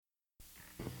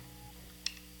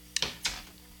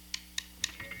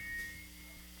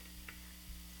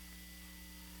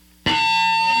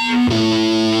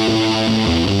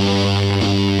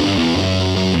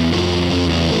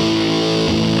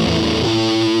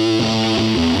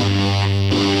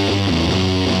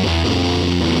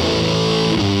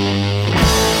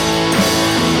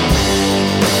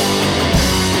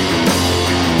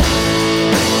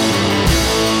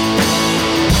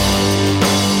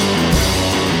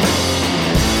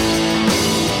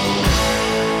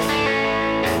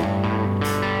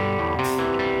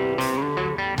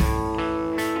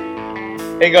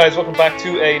Hey guys, welcome back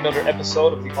to another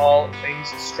episode of the All Things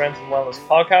Strength and Wellness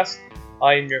podcast.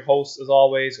 I am your host, as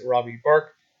always, Robbie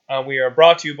Burke, and we are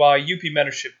brought to you by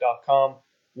upmentorship.com,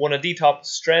 one of the top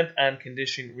strength and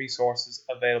conditioning resources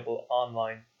available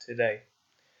online today.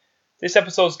 This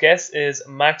episode's guest is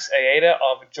Max Ayada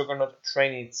of Juggernaut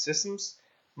Training Systems.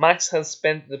 Max has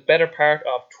spent the better part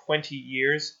of 20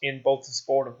 years in both the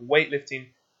sport of weightlifting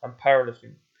and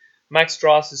powerlifting. Max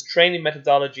draws his training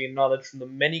methodology and knowledge from the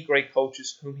many great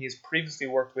coaches whom he has previously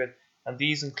worked with, and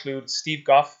these include Steve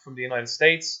Goff from the United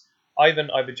States, Ivan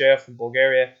Ivajev from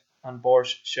Bulgaria, and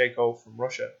Boris Shako from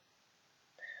Russia.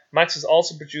 Max has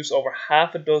also produced over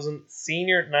half a dozen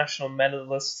senior national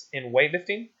medalists in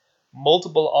weightlifting,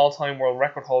 multiple all-time world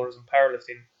record holders in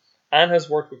powerlifting, and has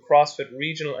worked with CrossFit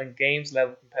regional and games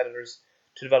level competitors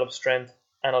to develop strength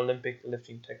and Olympic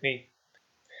lifting technique.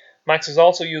 Max has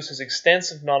also used his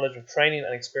extensive knowledge of training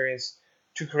and experience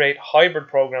to create hybrid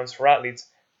programs for athletes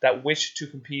that wish to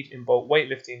compete in both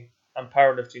weightlifting and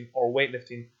powerlifting, or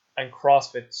weightlifting and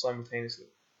CrossFit simultaneously.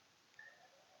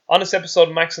 On this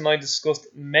episode, Max and I discussed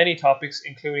many topics,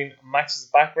 including Max's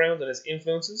background and his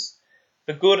influences,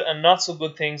 the good and not so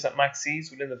good things that Max sees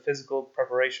within the physical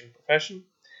preparation profession.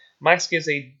 Max gives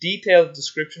a detailed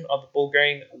description of the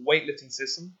Bulgarian weightlifting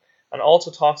system, and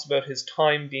also talks about his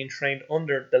time being trained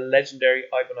under the legendary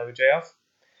Ivan Ivajev.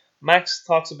 Max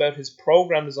talks about his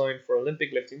program design for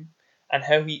Olympic lifting and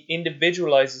how he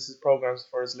individualizes his programs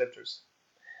for his lifters.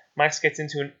 Max gets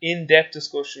into an in-depth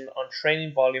discussion on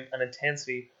training volume and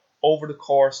intensity over the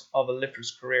course of a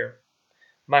lifter's career.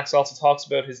 Max also talks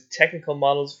about his technical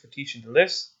models for teaching the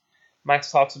lifts.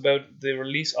 Max talks about the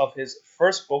release of his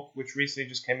first book, which recently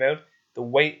just came out, The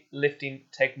Weightlifting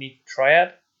Technique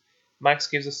Triad. Max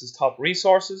gives us his top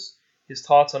resources, his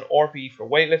thoughts on RPE for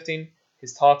weightlifting,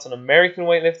 his thoughts on American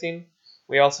weightlifting.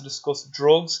 We also discuss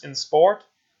drugs in sport.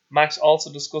 Max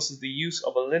also discusses the use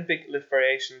of Olympic lift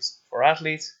variations for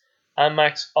athletes. And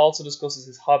Max also discusses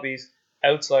his hobbies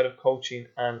outside of coaching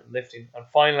and lifting. And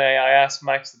finally, I asked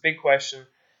Max the big question,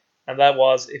 and that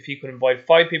was, if he could invite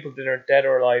 5 people to dinner, dead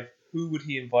or alive, who would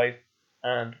he invite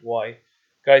and why?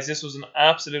 Guys, this was an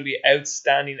absolutely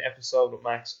outstanding episode with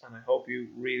Max, and I hope you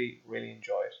really, really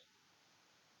enjoy it.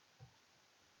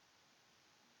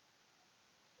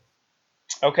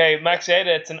 Okay, Max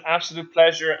Ayada, it's an absolute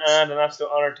pleasure and an absolute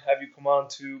honor to have you come on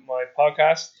to my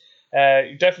podcast.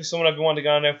 You're definitely someone I've been wanting to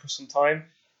get on now for some time.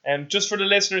 Just for the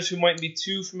listeners who mightn't be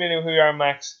too familiar with who you are,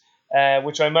 Max,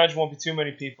 which I imagine won't be too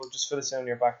many people, just fill us in on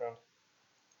your background.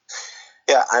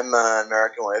 Yeah, I'm an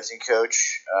American weightlifting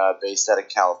coach based out of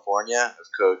California.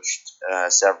 I've coached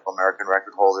several American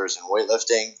record holders in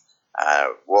weightlifting,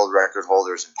 world record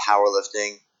holders in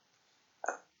powerlifting.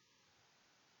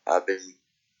 I've been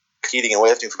competing in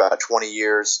weightlifting for about 20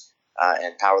 years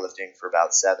and powerlifting for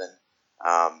about 7.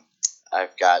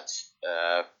 I've got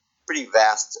a pretty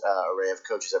vast array of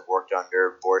coaches I've worked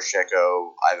under: Boris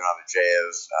Shako, Ivan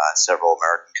Ivajev, several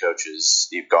American coaches,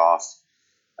 Steve Goff.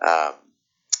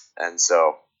 And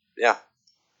so, yeah.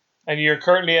 And you're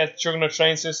currently at Juggernaut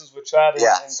Training Systems with Chad in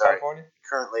California?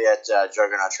 Currently at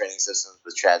Juggernaut Training Systems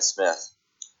with Chad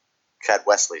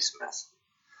Wesley Smith.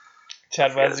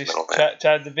 Chad,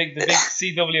 the big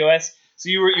CWS. So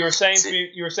you were saying to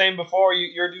me, you were saying before, you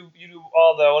do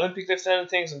all the Olympic lifting and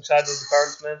things, and Chad does the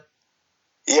powerlifting.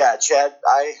 Yeah, Chad.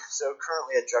 So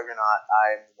currently at Juggernaut,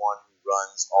 I'm the one who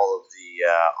runs all of the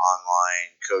online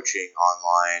coaching,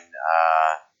 online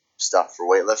stuff for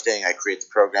weightlifting. I create the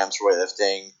programs for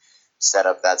weightlifting, set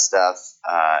up that stuff,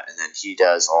 and then he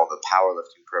does all the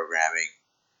powerlifting programming,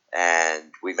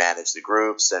 and we manage the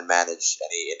groups and manage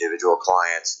any individual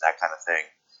clients and that kind of thing.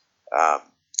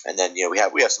 And then we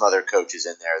have some other coaches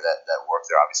in there that work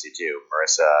there obviously too,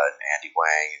 Marissa and Andy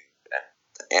Wang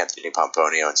and Anthony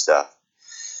Pomponio and stuff.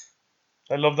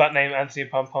 I love that name, Anthony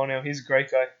Pomponio. He's a great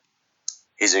guy.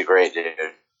 He's a great dude.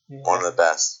 Yeah. One of the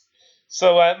best.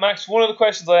 So, Max, one of the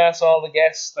questions I ask all the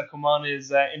guests that come on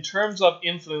is, in terms of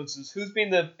influences, who's been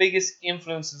the biggest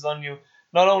influences on you,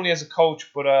 not only as a coach,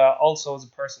 but also as a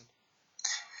person?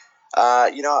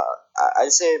 I'd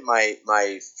say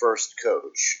my first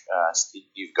coach,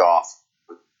 Steve Goff,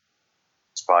 was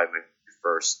probably my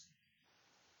first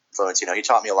influence. He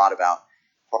taught me a lot about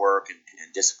hard work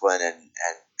and discipline and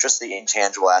just the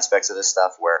intangible aspects of this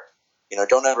stuff where,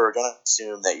 don't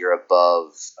assume that you're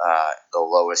above the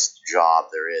lowest job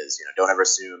there is. Don't ever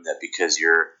assume that because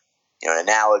you're, an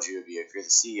analogy would be if you're the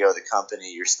CEO of the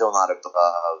company, you're still not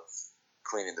above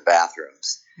cleaning the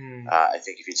bathrooms. I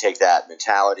think if you take that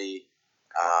mentality,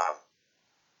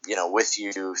 with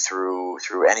you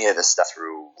through any of this stuff,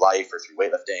 through life or through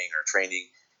weightlifting or training,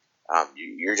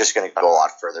 you're just going to go a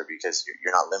lot further because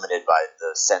you're not limited by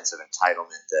the sense of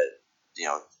entitlement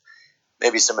that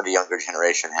maybe some of the younger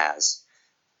generation has.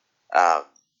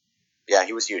 Yeah,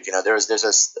 he was huge.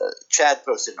 Chad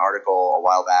posted an article a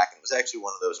while back, and it was actually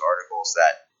one of those articles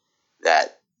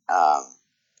that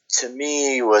to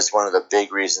me was one of the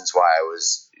big reasons why I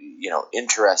was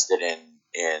interested in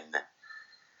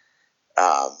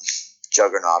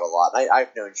Juggernaut a lot.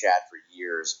 I've known Chad for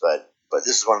years, but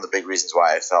this is one of the big reasons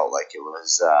why I felt like it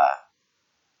was a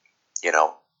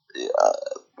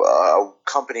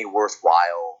company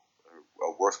worthwhile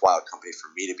company for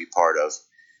me to be part of.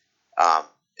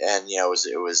 And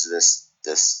it was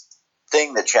this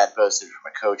thing that Chad posted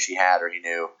from a coach he had or he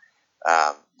knew,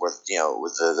 where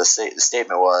the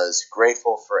statement was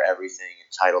grateful for everything,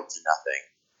 entitled to nothing.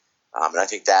 And I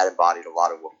think that embodied a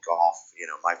lot of what Goff,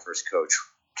 my first coach,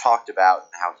 talked about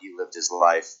and how he lived his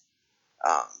life.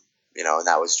 And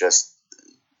that was just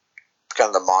kind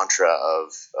of the mantra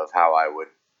of how I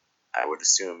would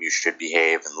assume you should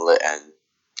behave and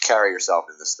carry yourself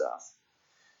in this stuff.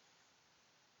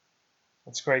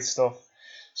 That's great stuff.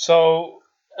 So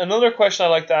another question I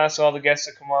like to ask all the guests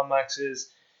that come on, Max,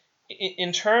 is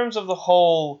in terms of the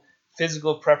whole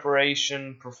physical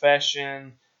preparation,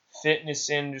 profession, fitness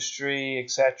industry,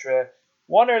 etc.,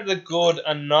 what are the good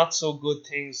and not so good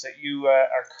things that you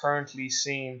are currently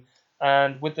seeing?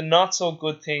 And with the not so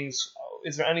good things,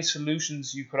 is there any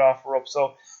solutions you could offer up?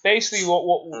 So basically,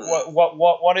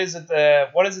 what is it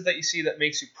that you see that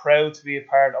makes you proud to be a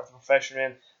part of the profession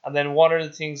in? And then what are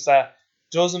the things that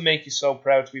doesn't make you so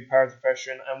proud to be part of the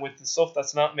profession? And with the stuff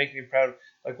that's not making you proud,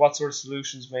 like what sort of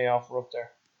solutions may you offer up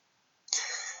there?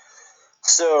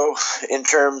 So in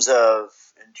terms of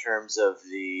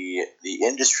the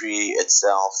industry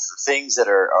itself, the things that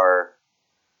are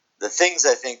the things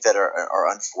I think that are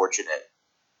unfortunate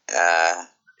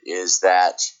is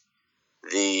that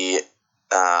the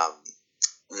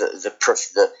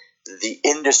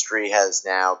industry has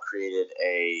now created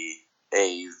a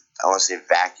I want to say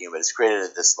vacuum, but it's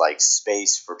created this like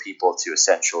space for people to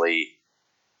essentially,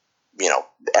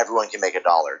 everyone can make $1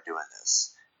 doing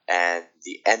this, and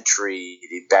the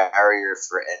barrier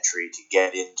for entry to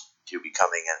get into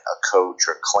becoming a coach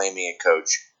or claiming a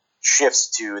coach shifts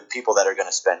to people that are going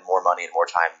to spend more money and more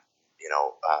time,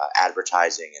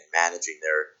 advertising and managing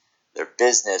their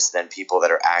business than people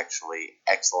that are actually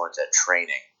excellent at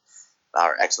training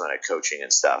or excellent at coaching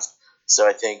and stuff. So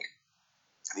I think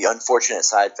the unfortunate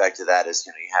side effect of that is,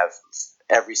 you have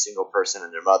every single person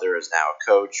and their mother is now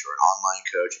a coach or an online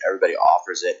coach. Everybody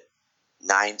offers it.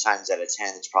 9 times out of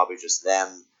 10, it's probably just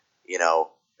them,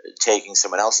 taking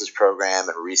someone else's program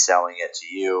and reselling it to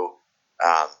you.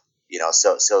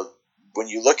 So when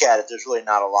you look at it, there's really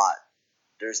not a lot.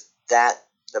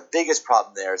 The biggest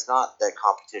problem there is not that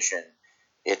competition.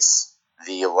 It's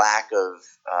the lack of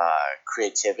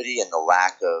creativity and the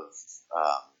lack of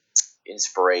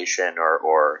inspiration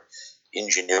or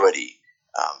ingenuity.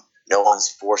 No one's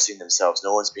forcing themselves.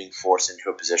 No one's being forced into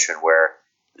a position where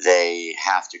they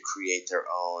have to create their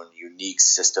own unique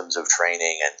systems of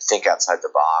training and think outside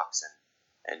the box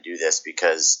and do this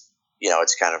because,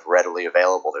 it's kind of readily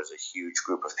available. There's a huge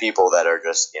group of people that are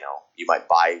just, you might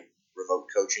buy remote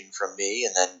coaching from me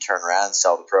and then turn around and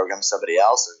sell the program to somebody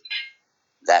else. And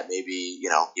that maybe, you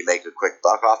make a quick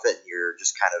buck off it and you're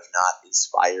just kind of not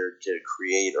inspired to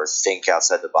create or think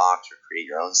outside the box or create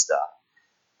your own stuff.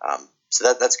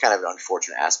 So that's kind of an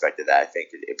unfortunate aspect of that. I think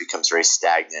it becomes very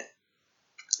stagnant.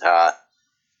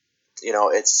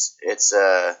 It's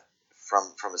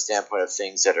from a standpoint of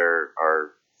things that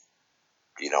are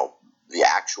the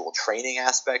actual training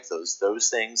aspect, those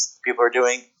things people are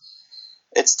doing.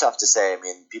 It's tough to say. I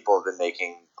mean, people have been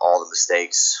making all the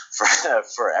mistakes for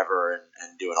forever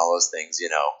and doing all those things,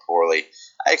 poorly.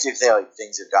 I actually feel like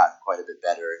things have gotten quite a bit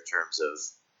better in terms of,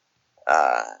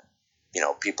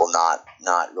 people not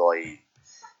really.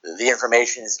 The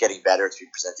information is getting better, it's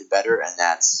being presented better, and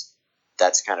that's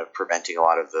kind of preventing a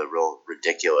lot of the real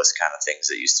ridiculous kind of things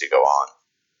that used to go on.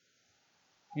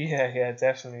 Yeah,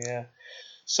 definitely, yeah.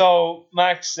 So,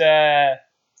 Max,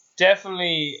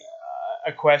 definitely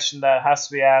a question that has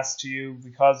to be asked to you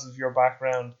because of your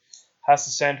background has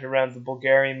to center around the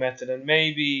Bulgarian method, and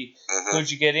maybe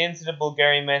could you get into the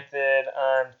Bulgarian method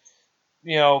and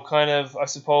kind of, I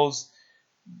suppose,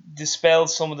 dispel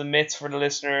some of the myths for the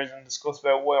listeners and discuss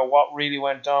about what really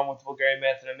went on with the Bulgarian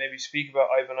method and maybe speak about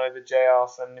Ivan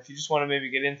Ibadjayov, and if you just want to maybe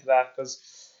get into that,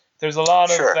 because there's a lot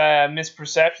of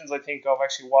misperceptions, I think, of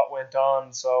actually what went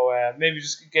on. So maybe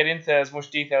just get into as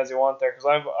much detail as you want there,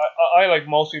 because I like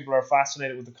most people, are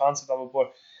fascinated with the concept of it.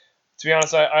 But to be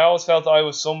honest, I always felt I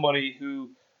was somebody who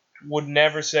would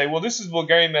never say, well, this is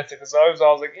Bulgarian method, because I was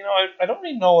always like, I don't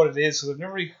really know what it is, because I've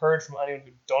never really heard from anyone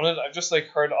who'd done it. I've just like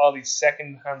heard all these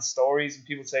second-hand stories, and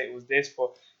people say it was this,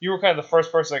 but you were kind of the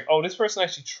first person like, oh, this person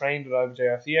actually trained with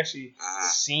IBJF. He actually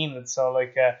seen it, so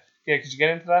like, yeah, could you get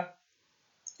into that?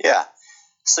 Yeah.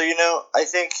 So I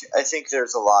think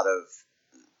there's a lot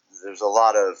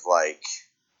of like,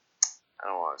 I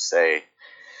don't want to say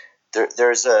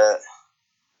there's a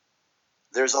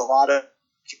lot of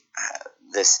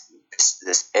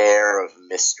this air of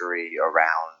mystery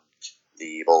around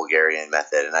the Bulgarian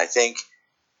method, and I think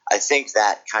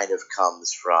that kind of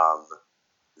comes from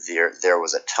there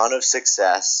was a ton of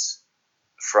success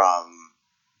from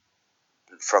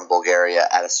Bulgaria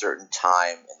at a certain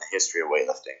time in the history of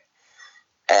weightlifting,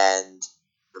 and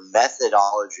the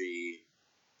methodology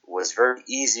was very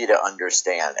easy to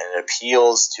understand, and it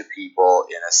appeals to people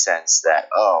in a sense that,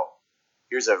 oh,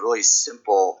 here's a really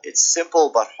it's simple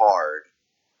but hard,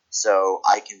 so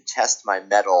I can test my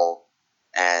mettle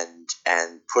and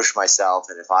push myself,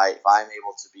 and if I'm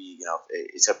able to be,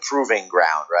 it's a proving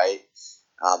ground, right?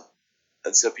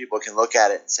 And so people can look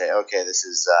at it and say, okay, this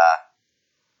is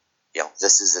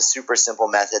a super simple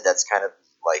method that's kind of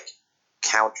like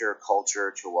counter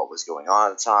culture to what was going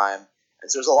on at the time. And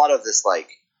so there's a lot of this, like,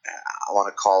 I want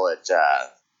to call it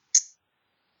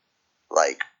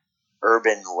like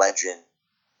urban legend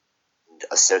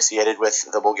associated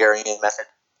with the Bulgarian method.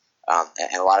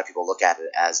 And a lot of people look at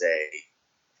it as a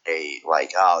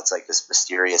like, oh, it's like this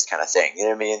mysterious kind of thing. You know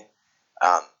what I mean?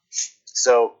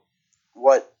 So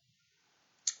what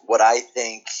I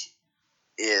think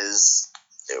is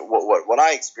what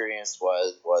I experienced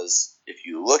was if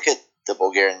you look at the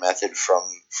Bulgarian method from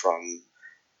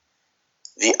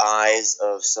the eyes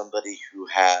of somebody who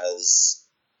has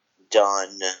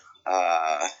done,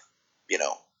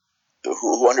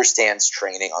 who understands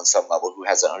training on some level, who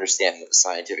has an understanding of the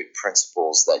scientific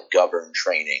principles that govern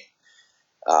training,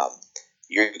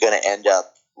 you're going to end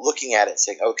up looking at it and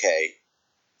saying, okay,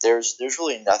 there's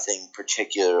really nothing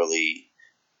particularly,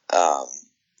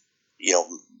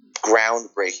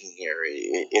 groundbreaking here.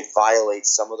 It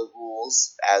violates some of the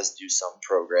rules, as do some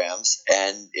programs,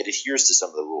 and it adheres to some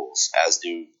of the rules, as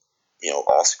do,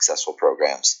 all successful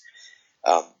programs.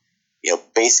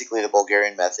 Basically the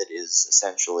Bulgarian method is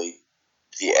essentially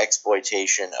the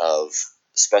exploitation of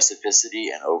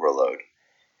specificity and overload.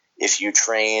 If you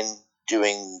train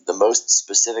doing the most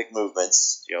specific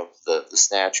movements, the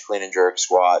snatch, clean and jerk,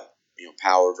 squat,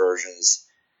 power versions,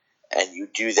 and you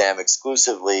do them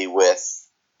exclusively with,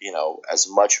 as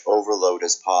much overload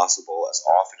as possible, as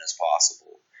often as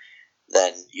possible,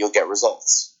 then you'll get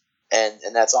results.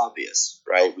 And that's obvious,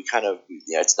 right? We kind of,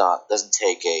 doesn't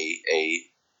take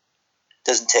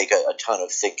a ton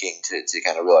of thinking to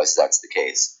kind of realize that's the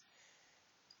case.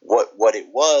 What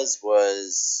it was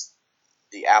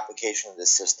the application of the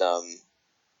system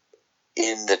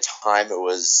in the time it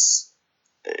was,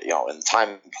 in the time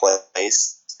and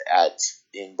place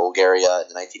in Bulgaria in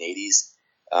the 1980s.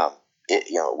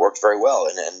 It worked very well,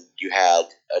 and you had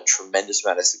a tremendous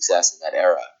amount of success in that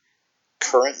era.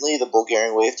 Currently, the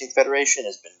Bulgarian Weightlifting Federation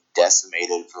has been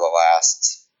decimated for the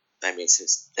last,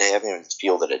 since they haven't even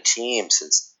fielded a team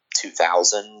since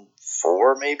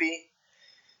 2004, maybe.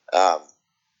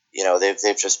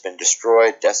 They've just been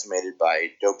destroyed, decimated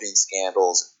by doping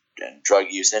scandals and drug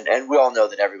use, and we all know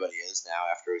that everybody is now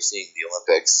after seeing the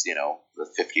Olympics, the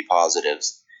 50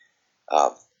 positives.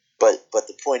 But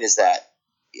the point is that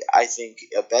I think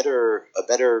a better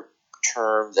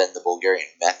term than the Bulgarian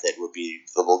method would be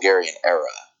the Bulgarian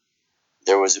era.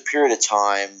 There was a period of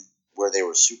time where they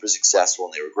were super successful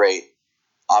and they were great.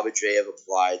 Abadjiev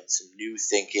applied some new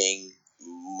thinking,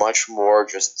 much more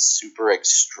just super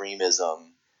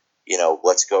extremism.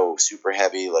 Let's go super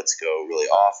heavy, let's go really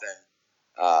often,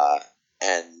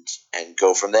 and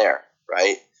go from there,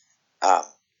 right?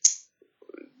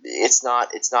 It's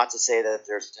not to say that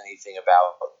there's anything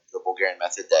about the Bulgarian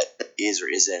method that is or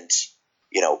isn't,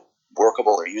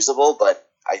 workable or usable, but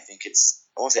I think it's,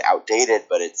 I won't say outdated,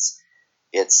 but it's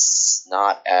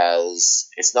not as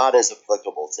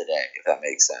applicable today, if that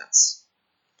makes sense.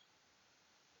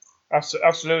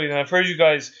 Absolutely, and I've heard you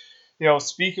guys,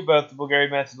 speak about the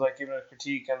Bulgarian method, like giving a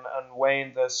critique and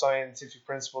weighing the scientific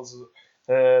principles,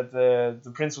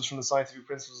 the principles from the scientific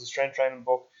principles of strength training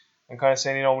book, and kind of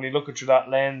saying, when you look at through that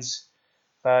lens,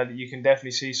 that you can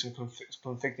definitely see some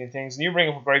conflicting things. And you bring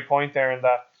up a great point there, in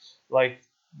that, like,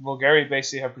 Bulgaria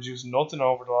basically have produced nothing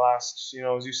over the last,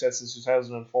 as you said, since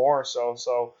 2004 or so.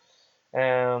 So,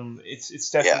 it's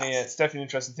definitely it's definitely an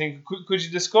interesting thing. Could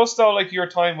you discuss though, like, your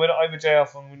time with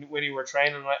IBJF when you were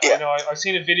training? I know I've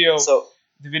seen a video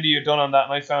the video you done on that,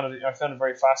 and I found it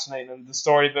very fascinating. And the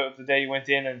story about the day you went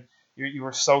in and you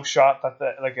were so shot that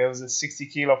like it was a 60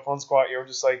 kilo front squat. You were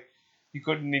just like you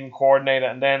couldn't even coordinate it,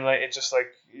 and then like it just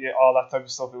like all that type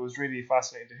of stuff. It was really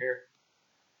fascinating to hear.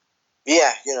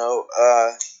 Yeah,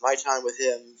 my time with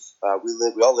him,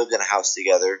 we all lived in a house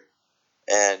together,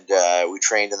 and we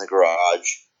trained in the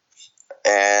garage.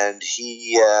 And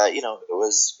he, it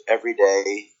was every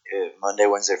day, Monday,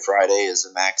 Wednesday, Friday is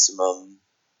a maximum.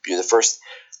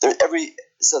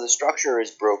 So the structure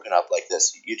is broken up like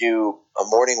this. You do a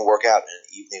morning workout and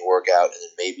an evening workout, and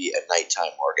then maybe a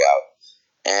nighttime workout.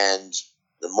 And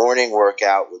the morning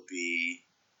workout would be,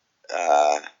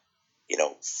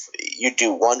 you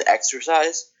do one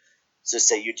exercise. So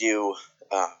say you do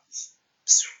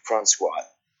front squat.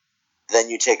 Then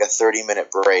you take a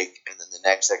 30-minute break, and then the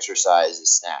next exercise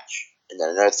is snatch. And then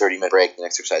another 30-minute break, the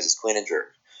next exercise is clean and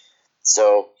jerk.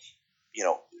 So,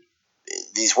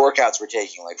 these workouts were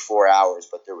taking like 4 hours,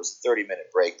 but there was a 30-minute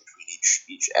break between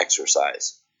each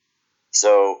exercise.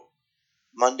 So,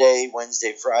 Monday,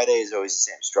 Wednesday, Friday is always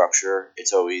the same structure.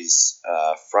 It's always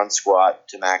front squat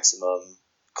to maximum,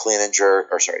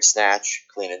 snatch,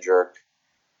 clean and jerk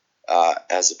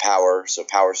as a power. So,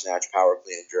 power snatch, power,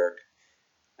 clean and jerk.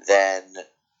 Then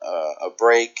a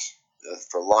break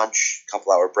for lunch,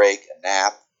 couple hour break, a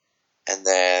nap, and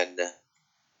then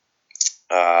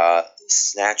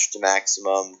snatch to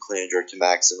maximum, clean and jerk to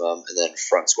maximum, and then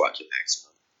front squat to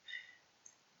maximum.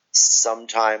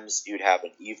 Sometimes you'd have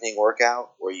an evening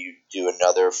workout where you do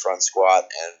another front squat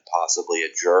and possibly a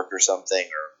jerk or something,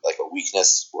 or like a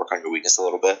weakness, work on your weakness a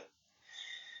little bit.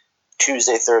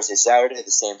 Tuesday, Thursday, Saturday, the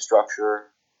same structure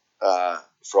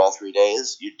for all 3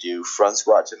 days. You do front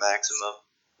squat to maximum,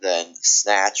 then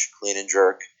snatch, clean and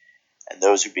jerk, and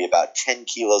those would be about 10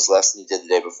 kilos less than you did the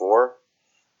day before.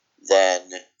 Then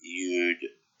you'd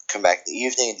come back in the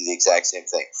evening and do the exact same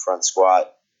thing. Front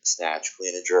squat, snatch,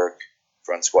 clean and jerk,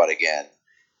 front squat again,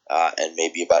 and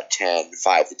maybe about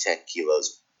 5 to 10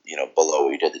 kilos, below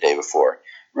what you did the day before.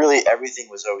 Really, everything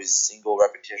was always single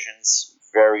repetitions.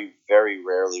 Very, very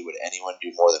rarely would anyone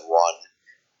do more than one.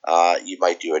 You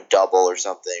might do a double or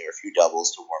something, or a few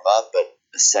doubles to warm up, but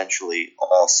essentially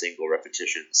all single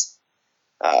repetitions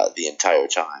the entire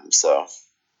time. So,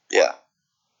 yeah.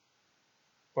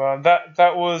 Well,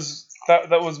 that was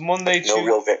Monday. No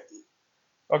real.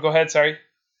 Go ahead. Sorry.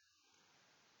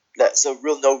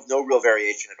 No real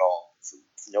variation at all.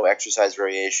 No exercise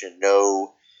variation.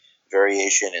 No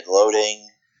variation in loading.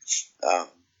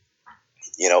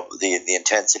 The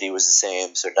intensity was the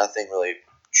same, so nothing really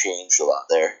changed a lot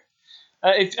there.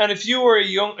 If you were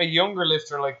a younger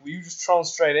lifter, like were you just thrown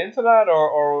straight into that,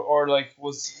 or like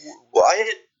was? Well,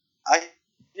 I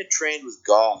had trained with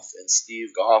Goff, and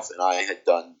Steve Goff and I had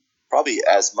done probably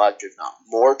as much, if not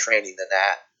more, training than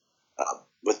that.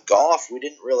 With Goff, we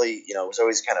didn't really, it was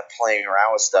always kind of playing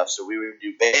around with stuff, so we would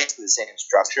do basically the same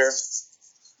structure,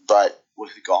 but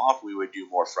with Goff, we would do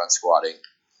more front squatting.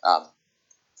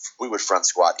 We would front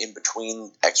squat in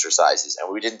between exercises,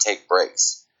 and we didn't take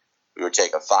breaks. We would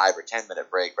take a 5 or 10 minute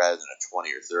break rather than a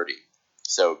 20 or 30.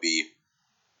 So it would be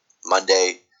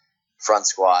Monday, front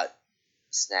squat,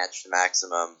 snatch to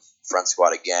maximum, front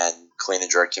squat again, clean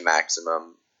and jerk to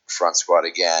maximum, front squat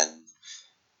again.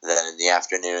 Then in the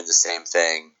afternoon, the same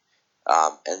thing.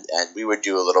 And we would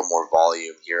do a little more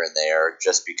volume here and there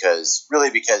just because we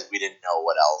didn't know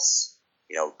what else.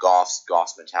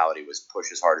 Goff's mentality was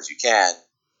push as hard as you can.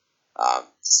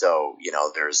 So,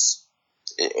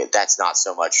 that's not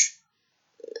so much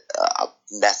a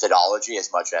methodology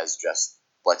as much as just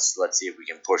let's see if we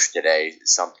can push today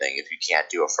something. If you can't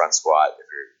do a front squat, if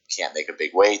you can't make a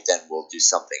big weight, then we'll do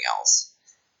something else.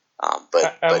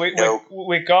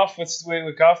 With Goff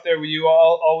there, were you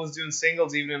always doing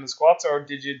singles even in the squats, or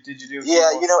did you do?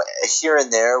 Yeah, here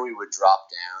and there we would drop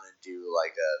down and do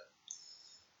like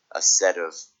a set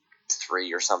of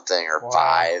 3 or something, or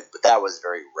 5, but that was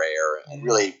very rare and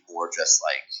really more just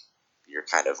like you're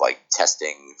kind of like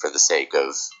testing for the sake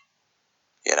of,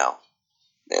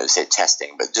 they say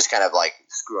testing, but just kind of like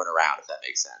screwing around, if that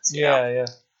makes sense. Yeah.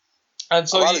 And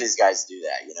so a lot of these guys do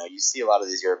that. You see a lot of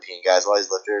these European guys, a lot of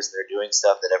these lifters, and they're doing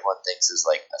stuff that everyone thinks is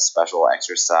like a special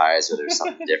exercise or there's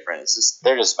something different.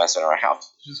 They're just messing around.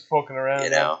 Just fucking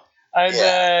around.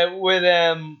 And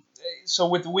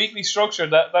with the weekly structure,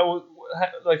 that was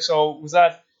like, so was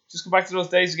that, just go back to those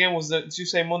days again, did you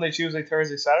say Monday, Tuesday,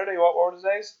 Thursday, Saturday? What were the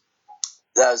days?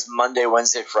 That was Monday,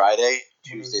 Wednesday, Friday,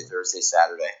 Tuesday, Thursday,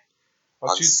 Saturday.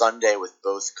 On Sunday with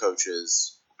both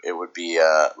coaches, it would be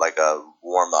like a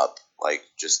warm-up, like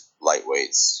just light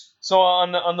weights, So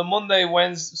on the Monday,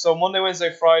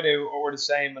 Wednesday, Friday were the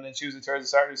same, and then Tuesday, Thursday,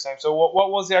 Saturday the same. So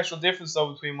what was the actual difference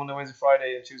though between Monday, Wednesday,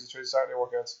 Friday, and Tuesday, Thursday, Saturday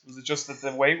workouts? Was it just that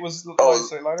the weight was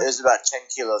slightly lighter? It was about 10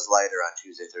 kilos lighter on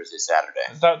Tuesday, Thursday, Saturday.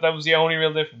 That was the only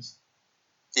real difference.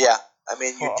 Yeah, I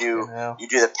mean you do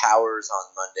the powers on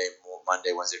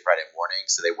Monday, Wednesday, Friday morning,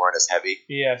 so they weren't as heavy.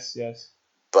 Yes.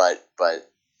 But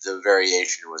the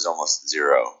variation was almost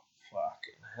zero.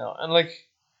 Fucking hell! And like,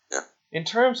 yeah. In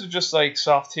terms of just like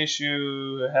soft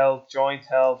tissue health, joint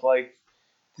health, like,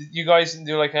 did you guys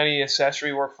do like any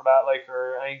accessory work for that, like,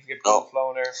 or anything to get blood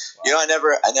flowing there? Wow. You know,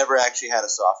 I never actually had a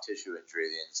soft tissue injury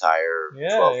the entire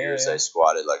 12 years I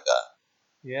squatted like that.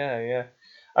 Yeah.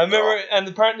 I remember, and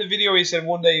the part in the video he said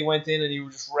one day you went in and you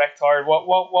were just wrecked tired. What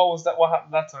was that? What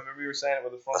happened that time? Remember you were saying it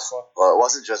with the front squat. Well, it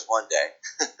wasn't just one day.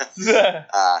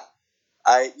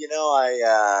 I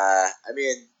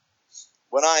mean,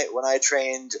 when I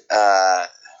trained,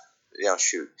 you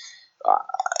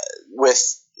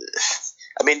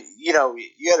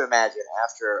got to imagine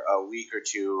after a week or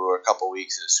two or a couple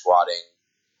weeks of squatting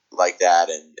like that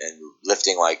and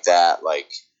lifting like that,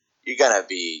 like you're gonna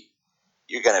be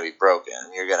broken.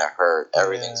 You're gonna hurt.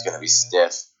 Everything's gonna be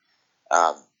stiff.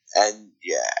 And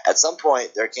at some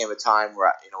point there came a time where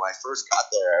when I first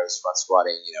got there, I was front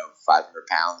squatting 500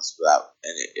 pounds without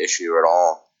any issue at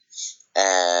all,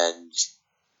 and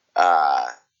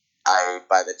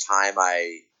by the time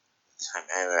I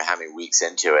don't know how many weeks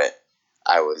into it,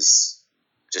 I was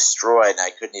destroyed, and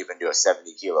I couldn't even do a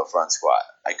 70 kilo front squat.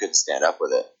 I couldn't stand up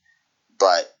with it.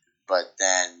 But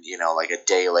then like a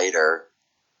day later,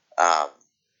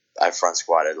 I front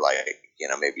squatted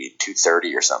maybe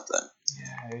 230 or something.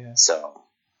 Yeah. So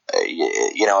I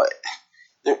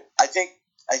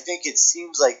think it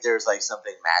seems like there's like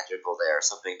something magical there,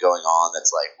 something going on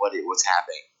that's like what's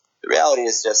happening. The reality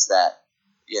is just that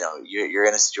you're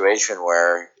in a situation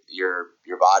where your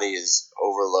body is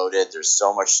overloaded. There's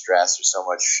so much stress. There's so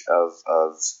much of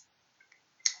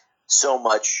so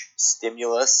much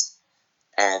stimulus,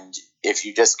 and if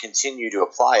you just continue to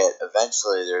apply it,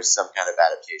 eventually there's some kind of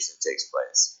adaptation that takes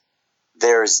place.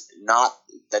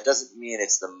 That doesn't mean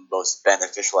it's the most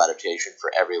beneficial adaptation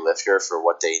for every lifter for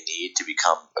what they need to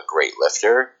become a great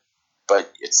lifter,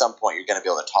 but at some point you're going to be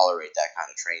able to tolerate that kind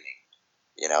of training.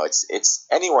 It's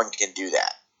anyone can do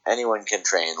that. Anyone can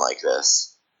train like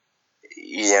this.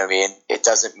 You know what I mean? It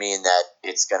doesn't mean that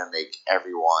it's going to make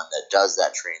everyone that does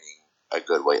that training a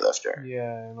good weightlifter.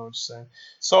 Yeah, I know what you're saying.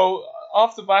 So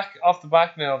off the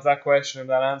back now of that question and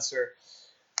that answer,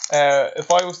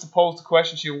 if I was to pose the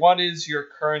question to you, what is your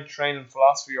current training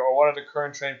philosophy, or what are the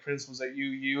current training principles that you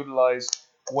utilize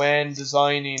when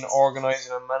designing,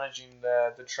 organizing, and managing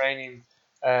the training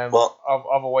of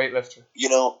a weightlifter?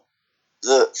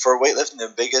 For weightlifting,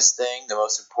 the biggest thing, the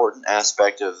most important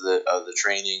aspect of the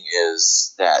training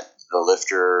is that the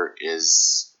lifter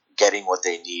is getting what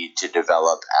they need to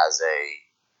develop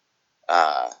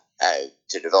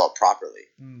to develop properly.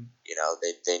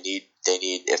 They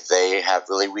need if they have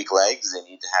really weak legs, they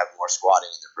need to have more squatting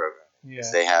in their program. Yeah.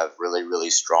 If they have really, really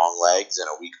strong legs and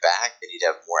a weak back, they need to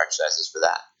have more exercises for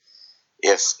that.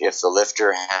 If the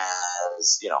lifter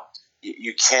has,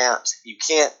 you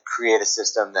can't create a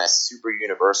system that's super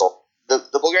universal. The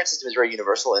Bulgarian system is very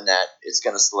universal in that it's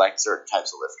going to select certain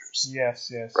types of lifters.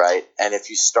 Yes. Right? And if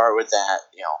you start with that,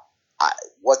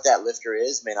 what that lifter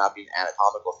is may not be an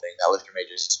anatomical thing. That lifter may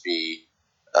just be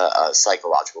a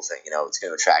psychological thing. It's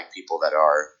going to attract people that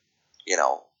are,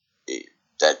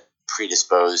 that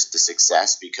predisposed to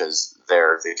success because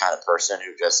they're the kind of person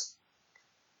who just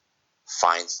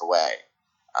finds the way.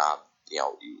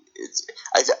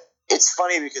 It's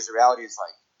funny because the reality is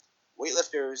like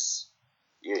weightlifters.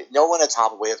 No one at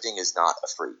top of weightlifting is not a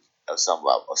freak of some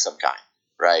level, of some kind,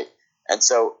 right? And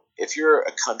so if you're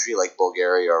a country like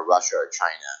Bulgaria or Russia or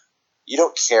China, you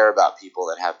don't care about people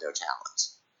that have no talent.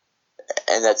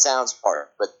 And that sounds hard,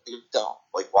 but you don't.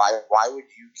 Like, why would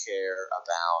you care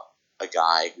about a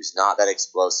guy who's not that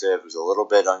explosive, who's a little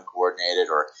bit uncoordinated,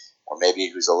 or maybe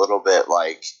who's a little bit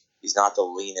like he's not the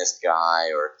leanest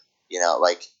guy, or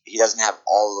he doesn't have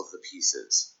all of the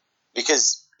pieces?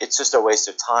 Because it's just a waste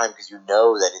of time, because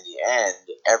that in the end,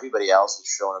 everybody else is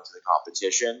showing up to the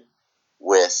competition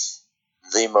with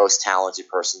the most talented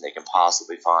person they can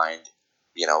possibly find,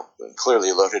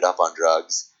 clearly loaded up on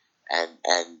drugs and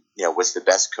with the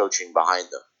best coaching behind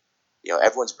them.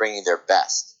 Everyone's bringing their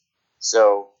best.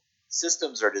 So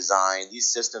these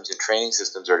systems and training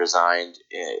systems are designed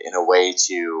in a way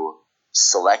to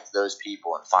select those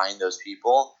people and find those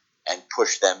people and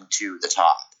push them to the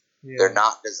top. Yeah.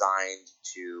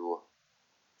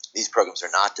 These programs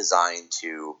are not designed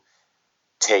to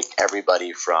take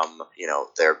everybody from,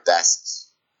 their best,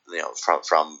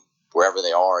 from wherever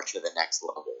they are to the next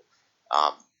level.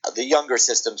 The younger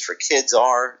systems for kids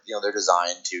are, they're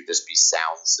designed to just be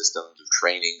sound systems of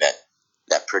training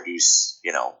that produce,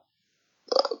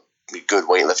 good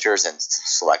weightlifters and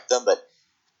select them. But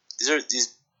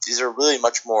these are really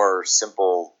much more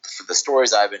simple. The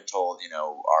stories I've been told,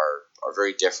 are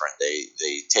very different.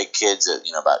 They take kids at,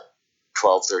 about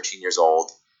 12, 13 years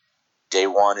old. Day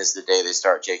one is the day they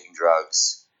start taking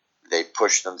drugs. They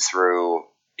push them through,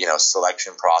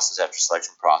 selection process after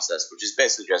selection process, which is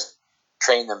basically just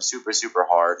train them super, super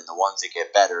hard. And the ones that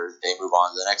get better, they move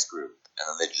on to the next group. And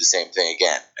then they do the same thing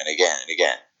again and again and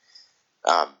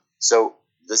again. So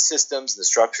the systems and the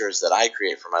structures that I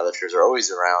create for my lifters are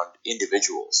always around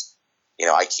individuals.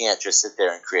 I can't just sit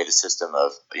there and create a system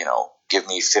of, give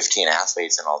me 15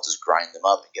 athletes and I'll just grind them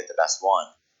up and get the best one.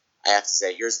 I have to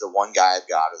say, here's the one guy I've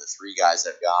got or the three guys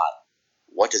I've got.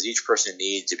 What does each person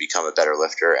need to become a better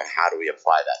lifter, and how do we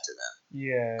apply that to them?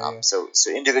 Yeah. So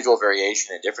individual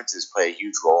variation and differences play a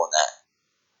huge role in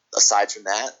that. Aside from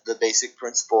that, the basic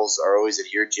principles are always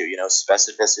adhered to.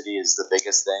 Specificity is the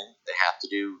biggest thing. They have to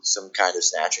do some kind of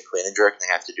snatch and clean and jerk, and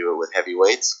they have to do it with heavy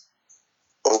weights.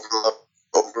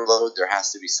 Overload, there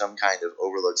has to be some kind of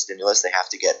overload stimulus. They have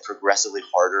to get progressively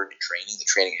harder in training. The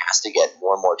training has to get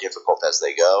more and more difficult as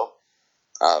they go.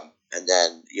 And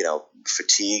then,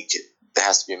 fatigue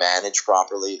has to be managed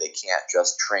properly. They can't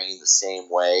just train the same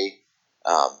way.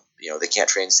 They can't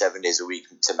train 7 days a week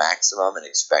to maximum and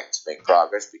expect to make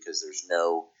progress, because there's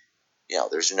no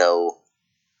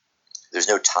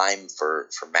time for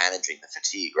managing the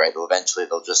fatigue, right? Eventually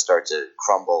they'll just start to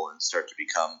crumble and start to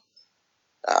become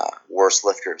worse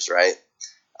lifters, right?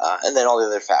 And then all the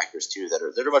other factors too that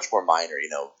are much more minor,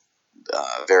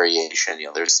 variation.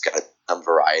 There's got some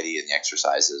variety in the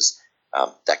exercises.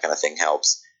 That kind of thing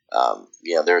helps.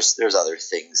 There's other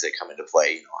things that come into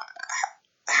play.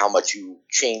 How much you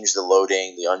change the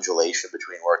loading, the undulation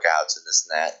between workouts, and this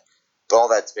and that. But all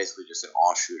that's basically just an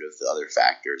offshoot of the other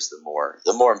factors. The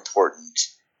more important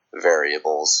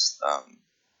variables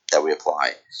that we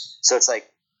apply. So it's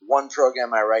like one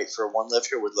program I write for one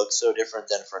lifter would look so different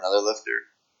than for another lifter.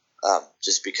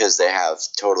 Just because they have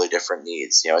totally different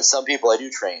needs. And some people I do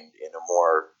train in a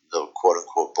more the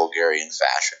quote-unquote Bulgarian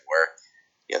fashion,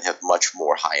 where they have much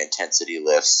more high-intensity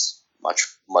lifts,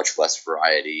 much less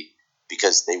variety,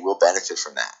 because they will benefit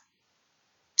from that.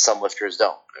 Some lifters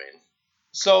don't.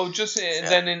 So just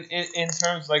then in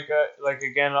terms like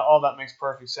again, all that makes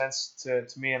perfect sense to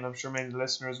me, and I'm sure many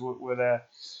listeners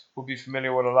would be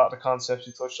familiar with a lot of the concepts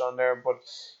you touched on there. But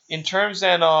in terms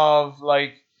then of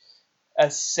like a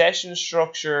session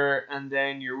structure, and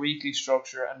then your weekly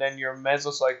structure, and then your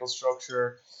mesocycle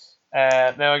structure.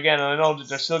 Now again, I know that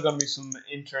there's still going to be some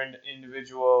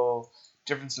individual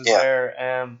differences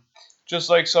there. Just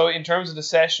like so, in terms of the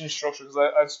session structure, because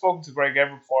I've spoken to Greg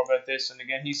Everett before about this, and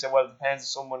again he said, well, it depends if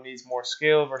someone needs more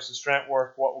skill versus strength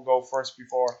work. What will go first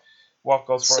before what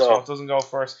goes first, what doesn't go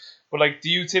first. But like, do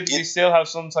you typically still have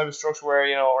some type of structure where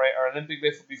our Olympic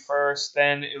lift will be first,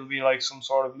 then it'll be like some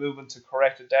sort of movement to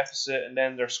correct a deficit, and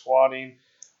then they're squatting,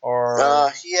 or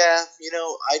I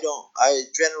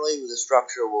generally the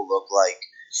structure will look like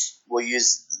we'll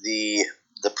use the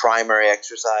primary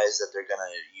exercise that they're going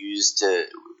to use to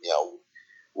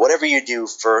whatever you do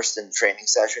first in the training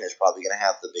session is probably going to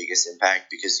have the biggest impact,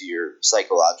 because you're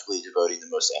psychologically devoting the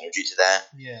most energy to that.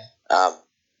 Yeah.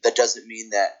 That doesn't mean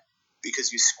that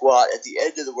because you squat at the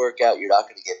end of the workout, you're not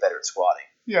going to get better at squatting.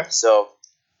 Yeah. So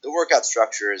the workout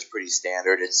structure is pretty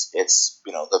standard. It's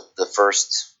the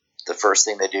first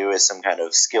thing they do is some kind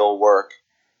of skill work,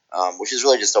 which is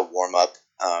really just a warm up.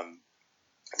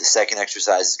 The second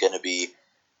exercise is going to be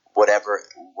whatever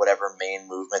main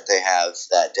movement they have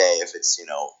that day. If it's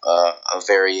a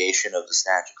variation of the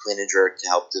snatch and clean and jerk to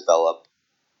help develop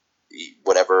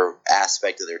whatever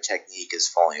aspect of their technique is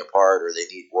falling apart or they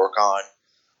need work on.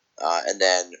 And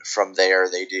then from there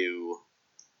they do,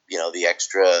 the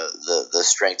extra, the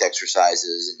strength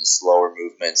exercises and the slower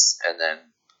movements, and then,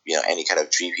 any kind of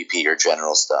GPP or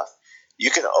general stuff. You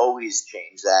can always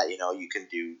change that. You can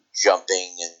do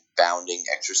jumping and bounding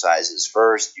exercises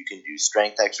first. You can do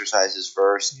strength exercises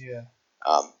first. Yeah.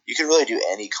 You can really do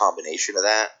any combination of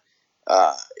that.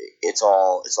 It's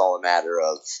all a matter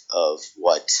of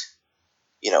what,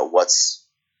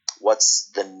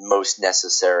 what's the most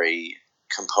necessary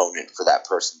component for that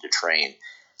person to train.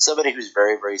 Somebody who's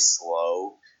very, very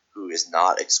slow, who is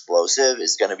not explosive,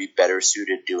 is going to be better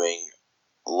suited doing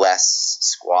less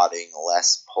squatting,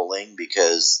 less pulling,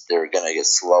 because they're going to get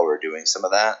slower doing some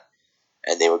of that.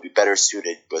 and they would be better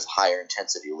suited with higher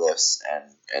intensity lifts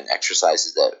and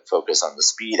exercises that focus on the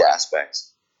speed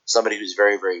aspects. Somebody who's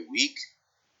very, very weak,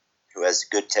 who has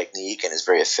good technique and is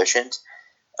very efficient,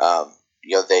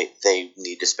 they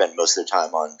need to spend most of their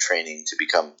time on training to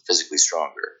become physically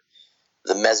stronger.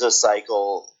 The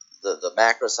mesocycle, the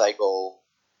macrocycle,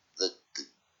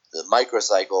 the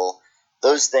microcycle,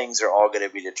 those things are all going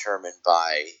to be determined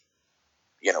by,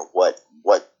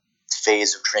 what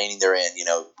phase of training they're in.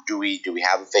 Do we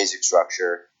have a phasic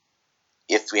structure?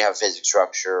 If we have a phasic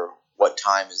structure, what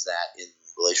time is that in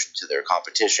relation to their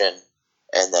competition?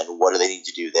 And then what do they need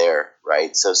to do there,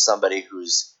 right? So somebody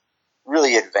who's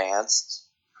really advanced,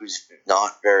 who's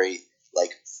not very,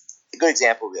 a good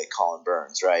example would be Colin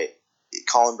Burns, right?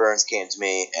 Colin Burns came to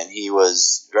me, and he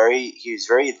was very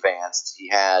advanced.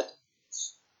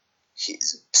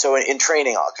 So in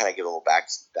training, I'll kind of give a little back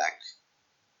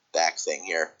thing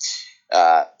here.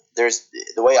 There's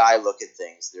the way I look at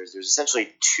things. There's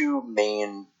essentially two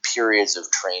main periods of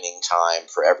training time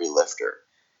for every lifter,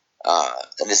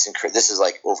 and this is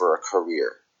like over a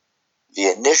career. The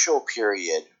initial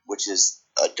period, which is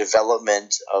a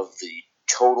development of the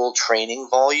total training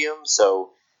volume,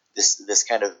 so this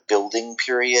kind of building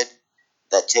period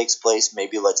that takes place,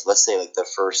 maybe let's say like the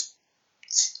first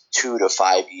 2 to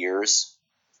 5 years,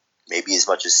 maybe as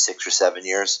much as 6 or 7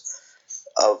 years,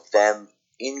 of them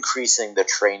increasing the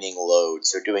training load,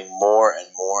 so doing more and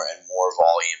more and more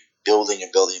volume, building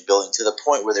and building and building to the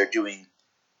point where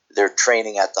they're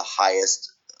training at the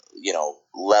highest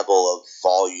level of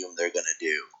volume they're going to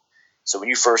do. So when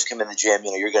you first come in the gym,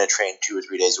 you're going to train 2 or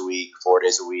 3 days a week, 4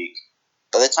 days a week.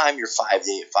 By the time you're 5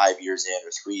 years in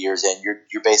or 3 years in,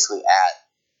 you're basically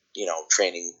at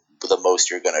training the most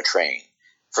you're going to train.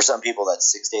 For some people,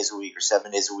 that's 6 days a week or 7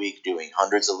 days a week, doing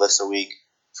hundreds of lifts a week.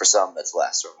 For some, that's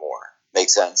less or more. Make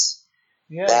sense?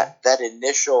 Yeah. That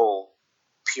initial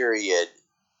period,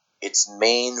 its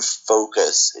main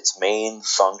focus, its main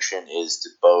function is to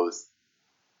both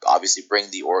obviously bring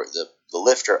the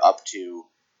lifter up to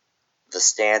the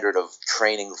standard of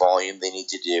training volume they need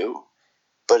to do,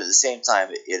 but at the same time,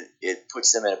 it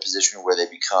puts them in a position where they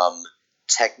become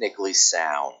technically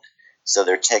sound. So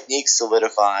their technique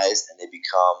solidifies, and they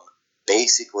become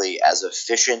basically as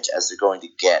efficient as they're going to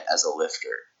get as a lifter,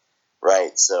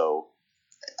 right? So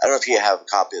I don't know if you have a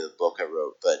copy of the book I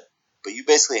wrote, but you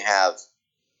basically have,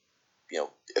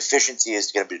 efficiency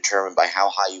is going to be determined by how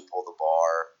high you pull the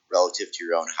bar relative to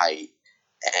your own height,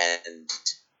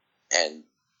 and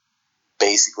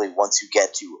basically once you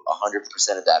get to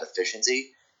 100% of that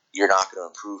efficiency, you're not going to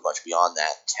improve much beyond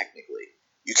that technically.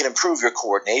 You can improve your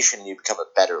coordination and you become a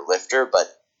better lifter, but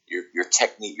your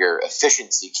technique, your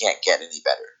efficiency can't get any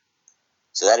better.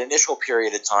 So that initial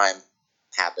period of time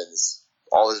happens,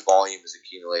 all his volume is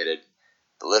accumulated,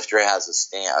 the lifter has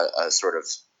a sort of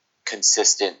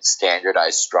consistent,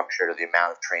 standardized structure to the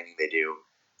amount of training they do.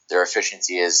 Their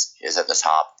efficiency is at the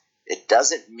top. It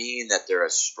doesn't mean that they're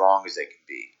as strong as they can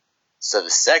be. So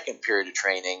the second period of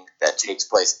training that takes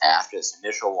place after this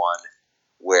initial one,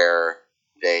 where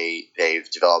they've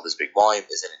developed this big volume,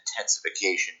 is an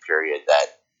intensification period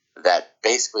that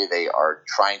basically they are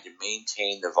trying to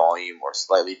maintain the volume or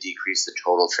slightly decrease the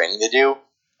total training they do,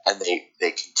 and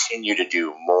they continue to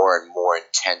do more and more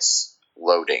intense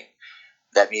loading.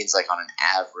 That means, like, on an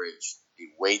average, the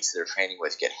weights they're training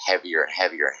with get heavier and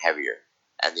heavier and heavier,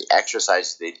 and the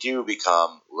exercises they do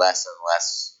become less and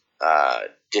less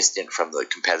distant from the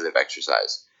competitive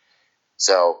exercise.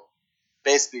 So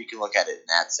basically, you can look at it in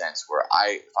that sense, where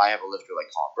if I have a lifter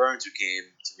like Colin Burns who came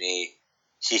to me,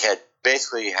 he had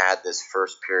basically had this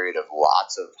first period of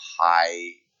lots of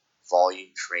high volume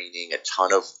training, a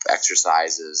ton of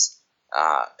exercises,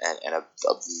 and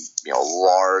a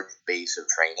large base of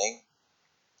training.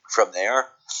 From there,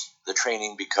 the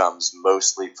training becomes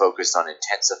mostly focused on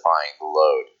intensifying the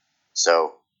load.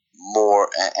 So more,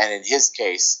 and in his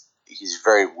case, he's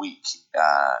very weak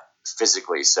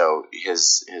physically, so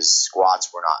his squats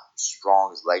were not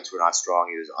strong, his legs were not strong,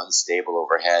 he was unstable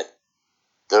overhead.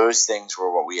 Those things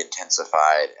were what we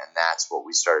intensified, and that's what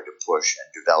we started to push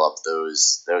and develop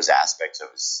those aspects of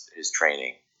his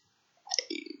training.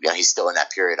 He's still in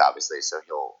that period, obviously, so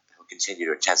he'll continue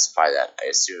to intensify that, I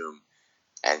assume,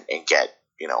 and get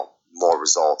more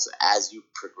results. As you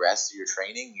progress through your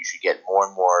training, you should get more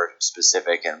and more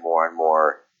specific and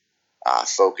more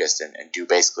focused, and do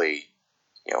basically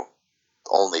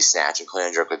only snatch and clean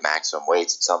and jerk with maximum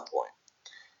weights at some point.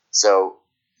 So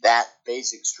that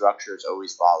basic structure is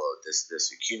always followed,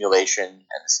 this accumulation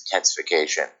and this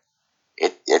intensification.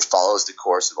 It follows the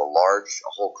course of a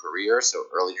whole career. So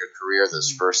early in your career,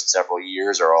 those first several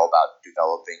years are all about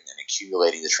developing and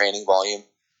accumulating the training volume.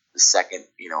 the second,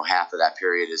 half of that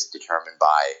period is determined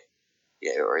by,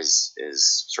 or is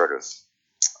sort of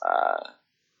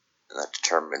not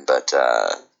determined, but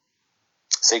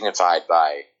signified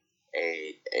by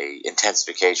a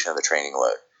intensification of the training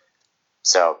load.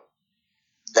 So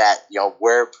that,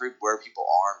 where people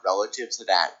are relative to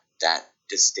that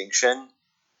distinction,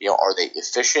 are they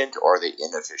efficient or are they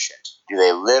inefficient? Do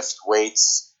they lift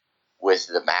weights with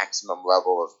the maximum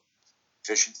level of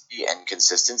efficiency and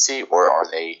consistency, or are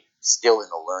they still in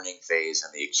the learning phase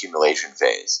and the accumulation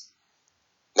phase?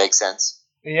 Make sense?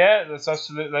 Yeah, that's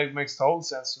absolutely, makes total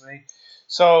sense to me.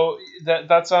 So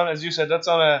that's on, as you said, that's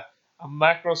on a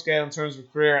macro scale in terms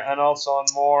of career, and also on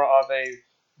more of a,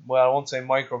 well, I won't say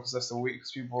micro because that's the weak,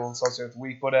 because people associate with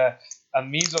weak, but a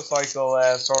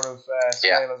mesocycle sort of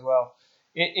scale as well.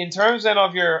 In terms then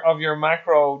of your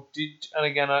macro, and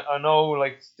again, I know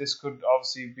like this could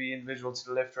obviously be individual to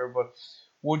the lifter, but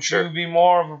would you be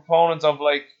more of a proponent of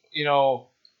like,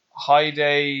 high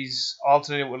days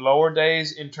alternated with lower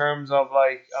days in terms of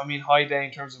high day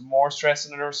in terms of more stress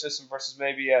in the nervous system versus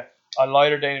maybe a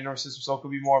lighter day in the nervous system, so it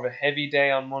could be more of a heavy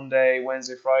day on Monday,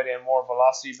 Wednesday, Friday, and more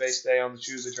velocity based day on the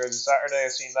Tuesday, Thursday, Saturday.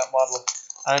 I've seen that model.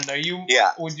 And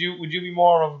would you be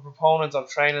more of a proponent of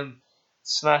training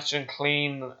snatch and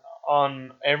clean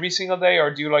on every single day,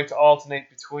 or do you like to alternate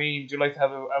between? Do you like to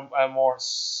have a more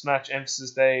snatch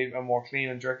emphasis day, a more clean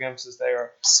and jerk emphasis day,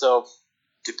 or so?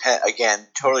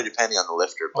 Totally depending on the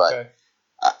lifter, but okay.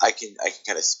 I can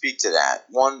kind of speak to that.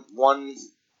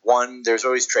 One, there's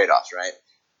always trade-offs, right?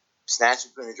 Snatch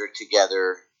and clean and jerk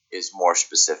together is more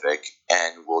specific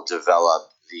and will develop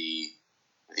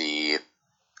the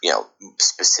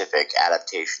specific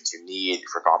adaptations you need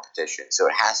for competition. So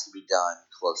it has to be done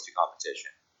close to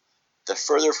competition. The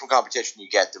further from competition you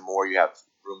get, the more you have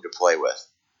room to play with.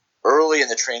 Early in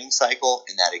the training cycle,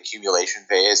 in that accumulation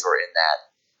phase, or in that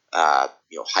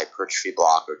hypertrophy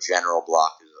block or general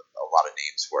block, there's a lot of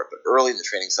names for it, but early in the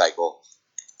training cycle,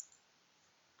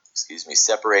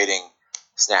 separating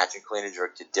snatch and clean and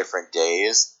jerk to different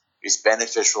days is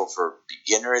beneficial for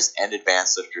beginners and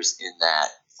advanced lifters, in that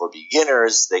for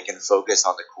beginners, they can focus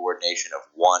on the coordination of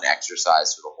one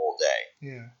exercise for the whole day.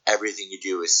 Yeah. Everything you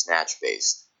do is snatch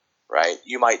based, right?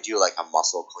 You might do like a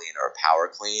muscle clean or a power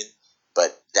clean,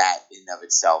 but that in and of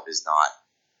itself is not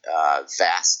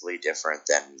vastly different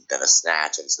than a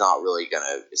snatch, and it's not like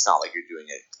you're doing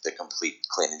the complete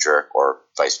clean and jerk or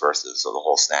vice versa, so the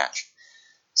whole snatch.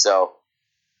 So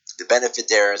the benefit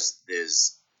there is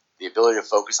the ability to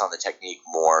focus on the technique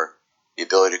more, the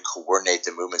ability to coordinate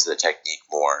the movements of the technique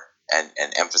more, and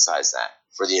emphasize that.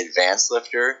 For the advanced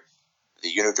lifter, the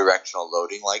unidirectional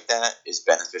loading like that is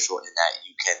beneficial in that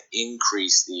you can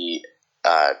increase the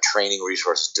training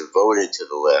resources devoted to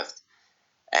the lift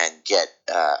and get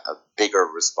a bigger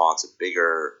response, a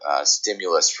bigger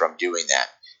stimulus from doing that.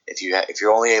 If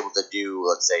you're only able to do,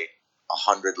 let's say,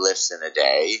 100 lifts in a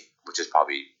day, which is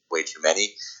probably way too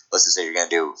many, let's just say you're going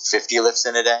to do 50 lifts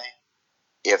in a day.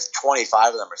 If 25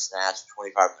 of them are snatch,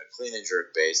 25 of them are clean and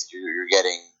jerk based, you're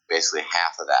getting basically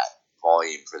half of that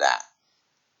volume for that.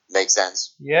 Make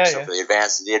sense? Yeah. So for the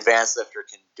advanced lifter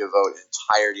can devote an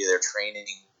entirety of their training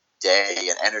day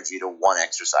and energy to one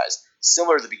exercise,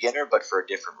 similar to the beginner, but for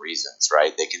different reasons,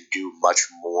 right? They can do much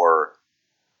more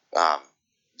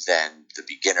than the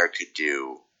beginner could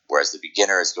do, whereas the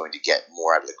beginner is going to get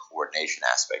more out of the coordination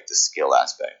aspect, the skill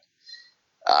aspect.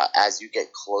 As you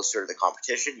get closer to the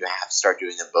competition, you have to start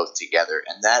doing them both together,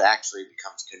 and that actually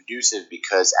becomes conducive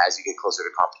because as you get closer to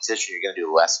competition, you're going to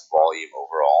do less volume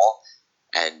overall,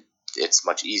 and it's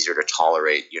much easier to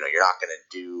tolerate. You're not going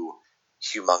to do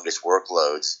humongous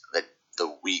workloads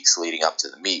the weeks leading up to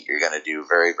the meet. You're going to do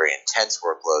very, very intense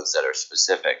workloads that are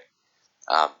specific.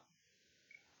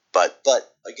 But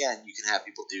again, you can have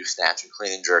people do snatch and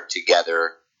clean and jerk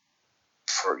together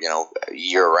for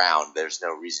year round. There's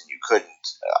no reason you couldn't.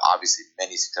 Obviously,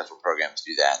 many successful programs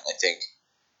do that, and I think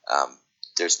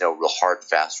there's no real hard and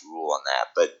fast rule on that.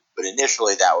 But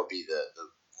initially, that would be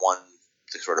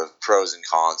the sort of pros and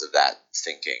cons of that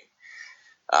thinking.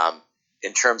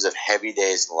 In terms of heavy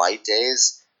days and light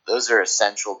days, those are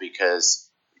essential because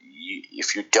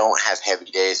if you don't have heavy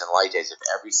days and light days, if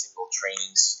every single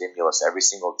training stimulus every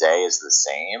single day is the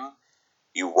same,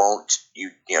 you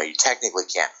technically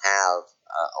can't have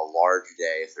a large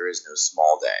day if there is no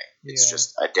small day. It's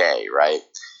just a day, right?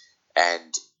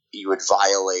 And you would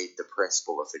violate the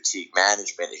principle of fatigue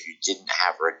management if you didn't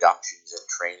have reductions in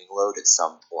training load at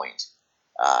some point.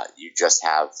 You just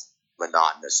have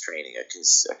monotonous training,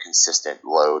 a consistent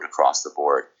load across the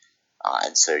board.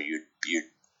 And so you'd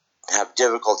have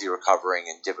difficulty recovering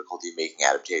and difficulty making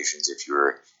adaptations if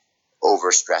you're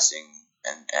overstressing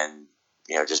and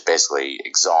just basically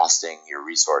exhausting your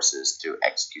resources to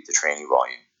execute the training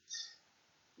volume.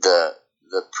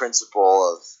 The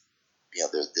principle of,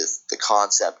 there's the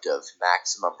concept of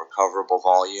maximum recoverable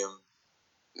volume,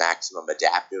 maximum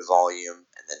adaptive volume,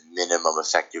 and then minimum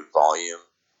effective volume.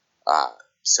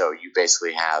 So you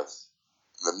basically have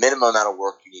the minimum amount of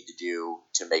work you need to do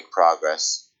to make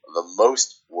progress.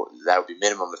 That would be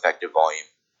minimum effective volume.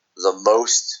 The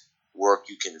most work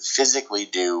you can physically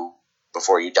do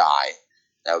before you die,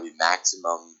 that would be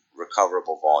maximum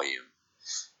recoverable volume.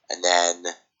 And then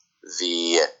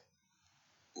the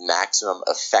maximum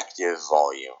effective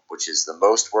volume, which is the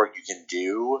most work you can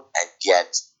do and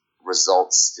get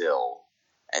results still,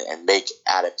 and make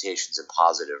adaptations and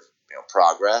positive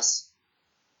progress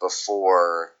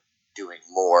before doing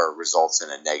more results in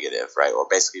a negative, right? Or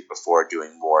basically before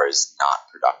doing more is not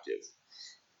productive.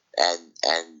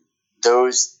 And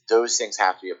those things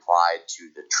have to be applied to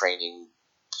the training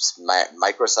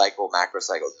microcycle,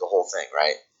 macrocycle, the whole thing,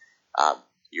 right?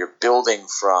 You're building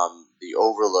from the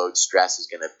overload. Stress is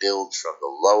going to build from the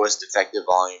lowest effective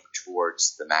volume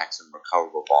towards the maximum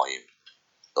recoverable volume.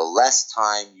 The less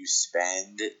time you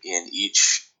spend in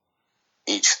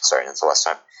that's the less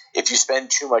time. If you spend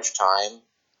too much time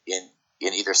in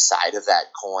either side of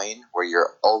that coin, where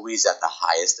you're always at the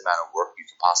highest amount of work you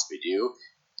can possibly do,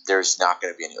 there's not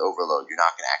going to be any overload. You're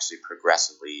not going to actually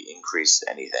progressively increase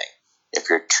anything. If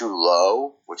you're too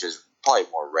low, which is probably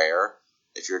more rare,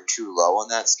 if you're too low on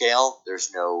that scale,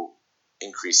 there's no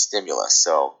increased stimulus.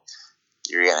 So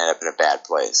you're going to end up in a bad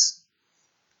place.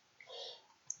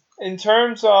 In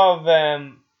terms of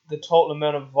the total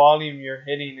amount of volume you're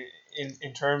hitting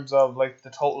in terms of like the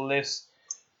total list,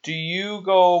 do you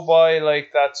go by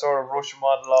like that sort of Russian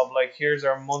model of like, here's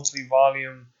our monthly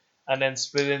volume and then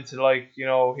split into like,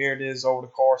 here it is over the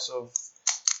course of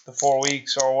the 4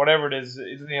 weeks or whatever it is?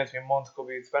 It doesn't have to be a month, it could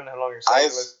be depending on how long your cycle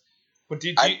is. But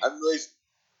I'm really...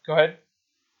 Go ahead.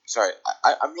 Sorry,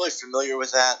 I'm really familiar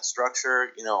with that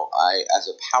structure. I, as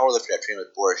a powerlifter, I trained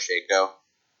with Boris Shako,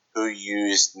 who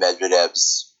used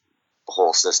Medvedev's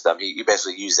whole system. He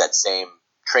basically used that same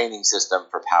training system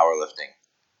for powerlifting.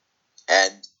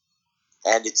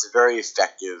 And it's a very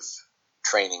effective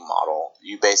training model.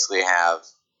 You basically have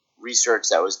research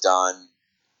that was done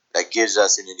that gives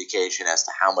us an indication as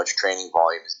to how much training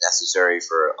volume is necessary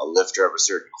for a lifter of a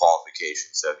certain qualification.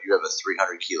 So if you have a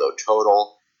 300 kilo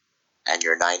total and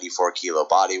your 94 kilo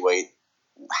body weight,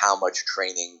 how much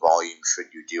training volume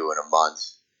should you do in a month?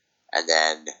 And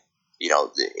then,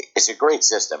 it's a great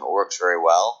system. It works very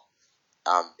well.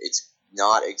 It's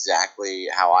not exactly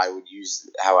how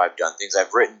I've done things.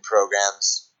 I've written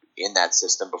programs in that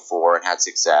system before and had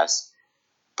success,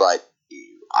 but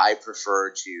I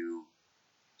prefer to,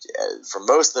 for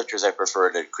most lifters, I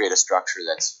prefer to create a structure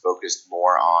that's focused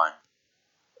more on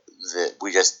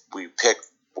we pick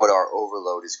what our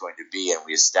overload is going to be, and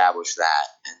we establish that,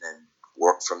 and then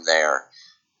work from there.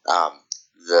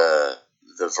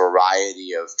 The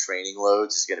variety of training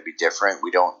loads is going to be different.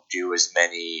 We don't do as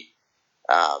many.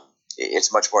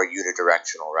 It's much more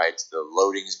unidirectional, right? The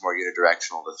loading is more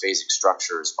unidirectional. The phasic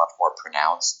structure is much more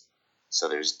pronounced. So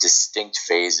there's distinct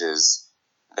phases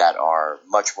that are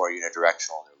much more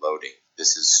unidirectional in their loading.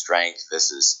 This is strength.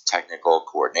 This is technical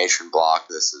coordination block.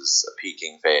 This is a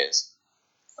peaking phase.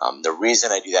 The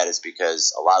reason I do that is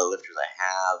because a lot of lifters I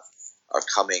have are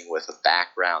coming with a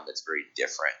background that's very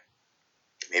different.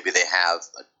 Maybe they have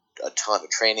a ton of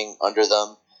training under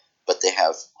them, but they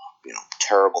have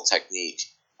terrible technique,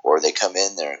 or they come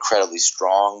in, they're incredibly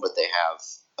strong, but they have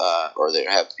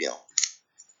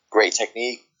great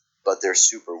technique, but they're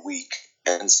super weak,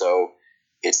 and so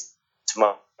it's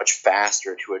much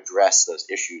faster to address those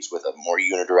issues with a more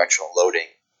unidirectional loading.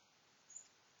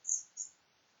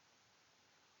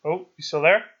 Oh, you still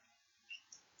there?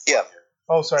 Yeah.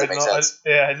 Oh, sorry. I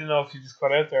didn't know if you just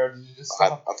cut out there, or did you just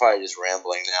stop? I'm probably just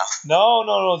rambling now.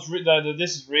 No.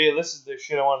 This is real. This is the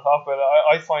shit I want to talk about.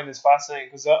 I find this fascinating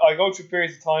because I go through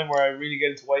periods of time where I really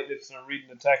get into weightlifting and I'm reading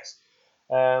the text,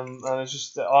 and it's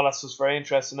just all that's just very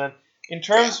interesting. And in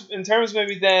terms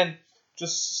maybe then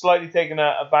just slightly taking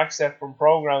a back step from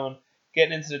programming,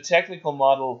 getting into the technical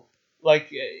model. Like,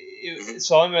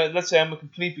 so let's say I'm a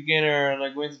complete beginner and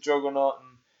I go into Juggernaut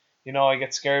and I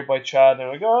get scared by Chad, and I'm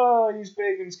like, oh, he's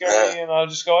big and scary, and I'll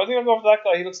just go, I think I'll go for that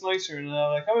guy, he looks nicer, and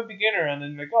I'm like, I'm a beginner, and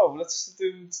then like, oh, let's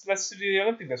do the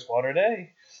Olympic list, what are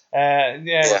they?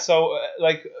 So,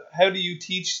 like, how do you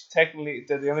teach technically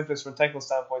the Olympics from a technical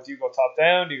standpoint? Do you go top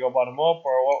down, do you go bottom up,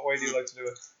 or what way do you like to do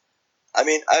it? I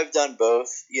mean, I've done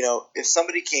both. If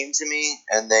somebody came to me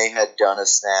and they had done a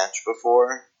snatch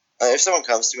before, if someone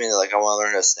comes to me and they're like, I want to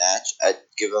learn a snatch, I'd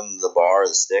give them the bar or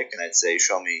the stick, and I'd say,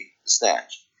 show me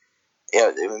snatch.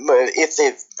 If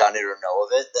they've done it or know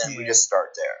of it, then we just start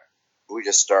there. We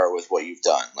just start with what you've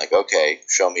done. Like, okay,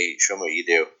 show me what you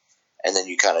do, and then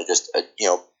you kind of just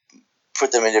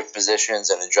put them in different positions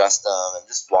and adjust them and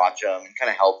just watch them and kind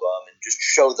of help them and just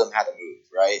show them how to move,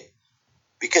 right?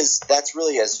 Because that's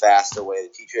really as fast a way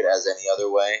to teach it as any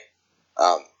other way.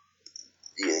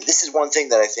 This is one thing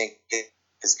that I think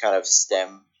has kind of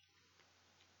stemmed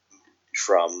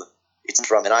from,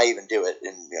 and I even do it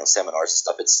in seminars and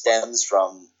stuff. It stems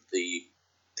from the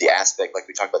aspect, like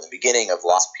we talked about at the beginning, of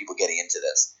lots of people getting into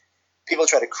this. People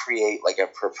try to create like a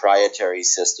proprietary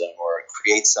system or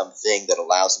create something that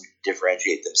allows them to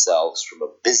differentiate themselves from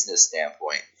a business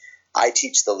standpoint. I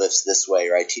teach the lifts this way,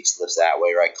 or I teach the lifts that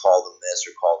way, or I call them this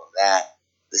or call them that.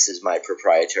 This is my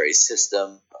proprietary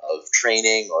system of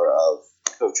training or of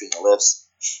coaching the lifts.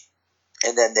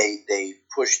 And then they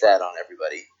push that on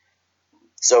everybody.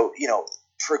 So,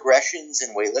 progressions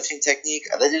in weightlifting technique,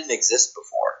 that didn't exist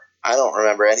before. I don't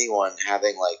remember anyone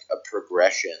having like a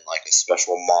progression, like a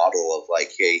special model of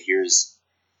like, hey, here's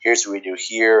what we do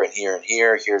here and here and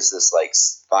here. Here's this like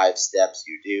 5 steps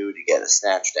you do to get a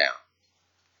snatch down.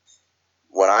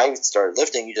 When I started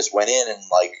lifting, you just went in and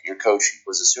like your coach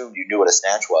was assumed you knew what a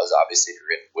snatch was, obviously if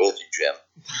you're in weightlifting gym,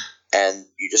 and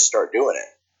you just start doing it.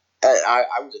 And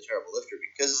I was a terrible lifter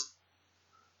because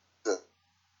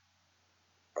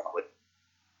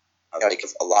like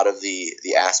a lot of the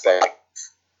aspect, like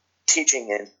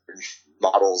teaching and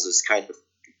models is kind of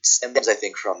stems, I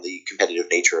think, from the competitive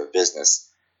nature of business.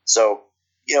 So,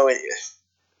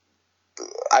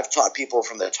 I've taught people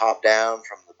from the top down,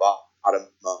 from the bottom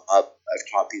up.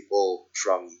 I've taught people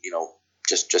from,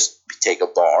 just take a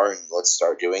bar and let's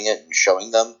start doing it and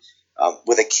showing them.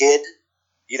 With a kid,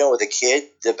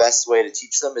 the best way to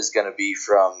teach them is going to be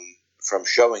from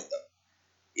showing them.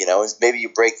 Maybe you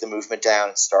break the movement down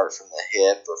and start from the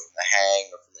hip or from the hang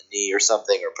or from the knee or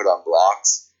something, or put on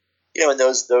blocks. And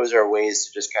those are ways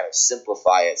to just kind of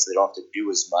simplify it so they don't have to do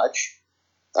as much.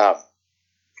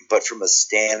 But from a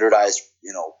standardized,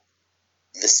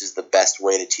 this is the best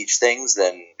way to teach things,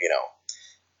 then,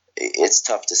 it's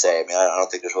tough to say. I mean, I don't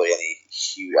think there's really any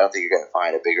huge, I don't think you're going to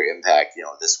find a bigger impact,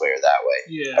 this way or that way.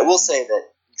 Yeah. I will say that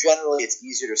generally it's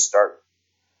easier to start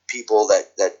people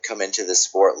that come into this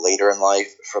sport later in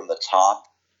life from the top,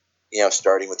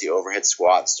 starting with the overhead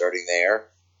squat, starting there,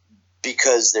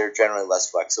 because they're generally less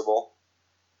flexible,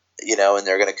 and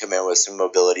they're going to come in with some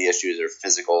mobility issues or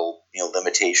physical,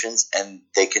 limitations, and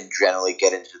they can generally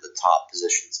get into the top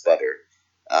positions better.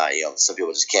 Some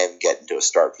people just can't get into a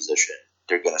start position.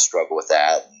 They're going to struggle with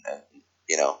that, and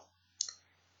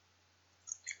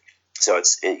so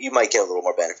you might get a little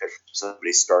more benefit from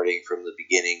somebody starting from the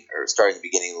beginning, or starting the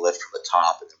beginning of the lift from the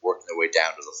top and then working their way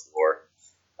down to the floor.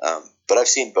 But I've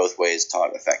seen both ways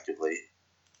taught effectively.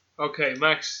 Okay,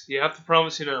 Max, you have to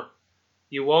promise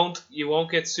you won't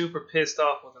get super pissed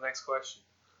off with the next question.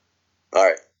 All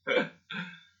right.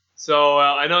 So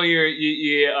I know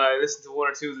you listened to one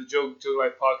or two of the Jug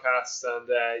Life podcasts, and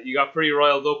you got pretty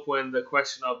riled up when the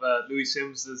question of Louis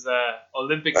Simms's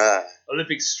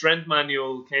Olympic strength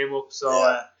manual came up. So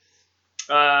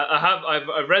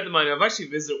I've read the manual. I've actually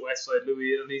visited Westside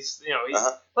Louis, and he's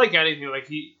like anything, like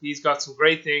he's got some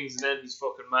great things, and then he's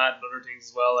fucking mad and other things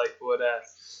as well. Like, but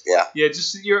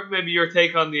just your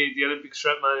take on the Olympic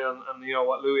strength manual and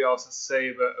what Louis also has to say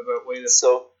about weightlifting.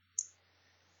 So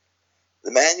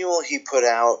the manual he put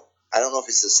out, I don't know if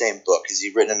it's the same book. Has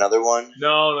he written another one?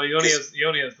 No, he only has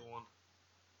the one.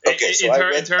 Okay, so I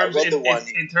read the one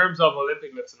in terms of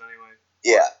Olympic lifting, anyway.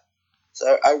 Yeah,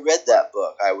 so I read that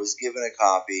book. I was given a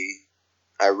copy.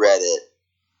 I read it,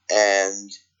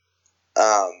 and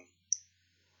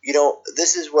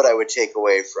this is what I would take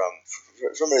away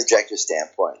from an objective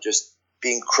standpoint, just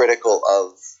being critical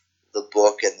of the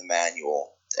book and the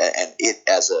manual and it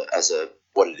as a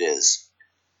what it is.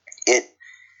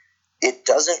 It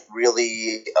doesn't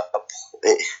really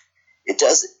it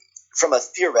does from a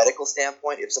theoretical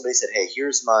standpoint. If somebody said, "Hey,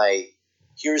 here's my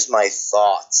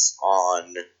thoughts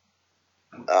on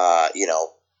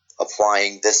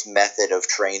applying this method of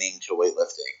training to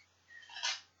weightlifting,"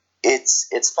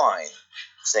 it's fine.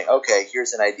 Saying, "Okay,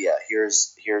 here's an idea.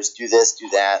 Here's do this, do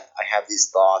that. I have these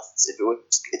thoughts."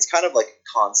 It's kind of like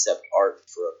concept art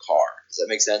for a car. Does that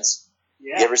make sense?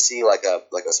 Yeah. You ever see like a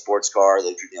sports car?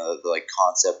 They the like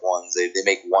concept ones. They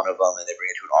make one of them and they bring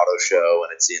it to an auto show,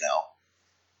 and it's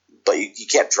but you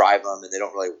can't drive them and they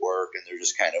don't really work, and they're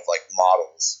just kind of like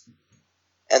models,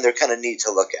 and they're kind of neat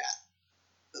to look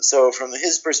at. So from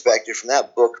his perspective, from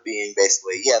that book being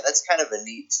basically, that's kind of a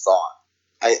neat thought.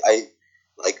 I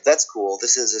like, that's cool.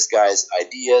 This is this guy's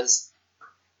ideas.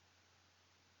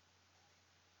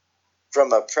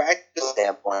 from a practical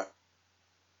standpoint,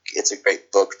 it's a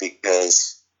great book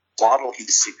because the model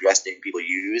he's suggesting people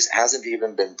use hasn't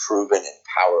even been proven in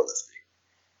powerlifting.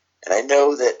 And I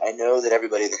know that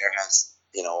everybody there has,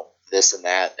 this and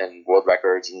that and world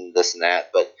records and this and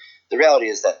that, but the reality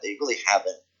is that they really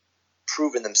haven't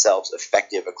proven themselves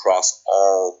effective across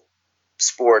all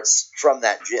sports from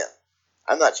that gym.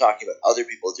 I'm not talking about other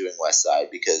people doing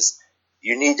Westside, because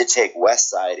you need to take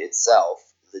Westside itself,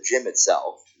 the gym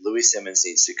itself. Louis Simmons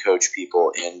needs to coach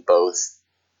people in both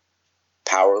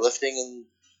powerlifting in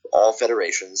all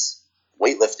federations,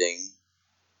 weightlifting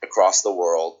across the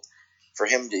world, for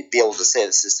him to be able to say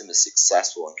the system is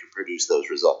successful and can produce those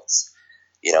results.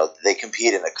 They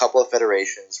compete in a couple of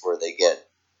federations where they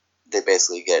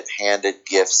basically get handed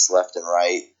gifts left and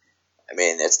right. I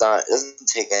mean, it doesn't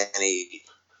take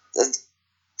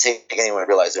anyone to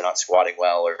realize they're not squatting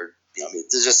well, or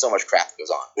there's just so much crap that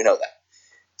goes on. We know that.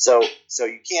 So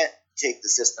you can't take the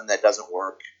system that doesn't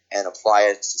work and apply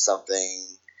it to something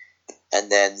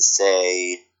and then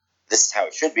say this is how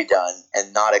it should be done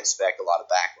and not expect a lot of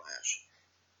backlash.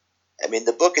 I mean,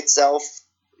 the book itself,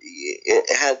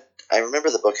 I remember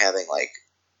the book having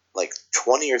like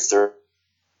 20 or 30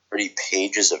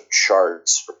 pages of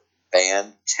charts for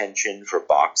band tension for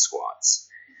box squats.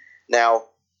 Now,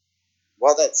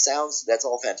 while that's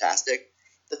all fantastic,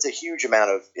 that's a huge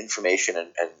amount of information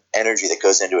and energy that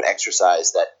goes into an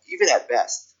exercise that, even at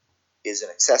best, is an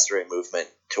accessory movement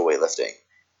to weightlifting.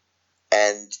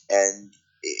 And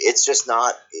it's just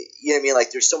not, you know what I mean?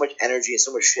 Like, there's so much energy and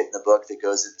so much shit in the book that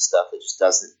goes into stuff that just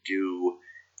doesn't do,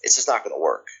 it's just not going to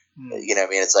work. You know what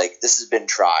I mean? It's like, this has been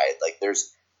tried. Like,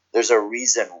 there's a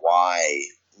reason why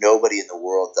nobody in the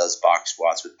world does box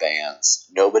squats with bands.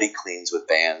 Nobody cleans with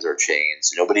bands or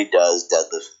chains. Nobody does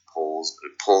deadlift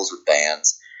pulls with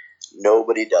bands.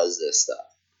 Nobody does this stuff.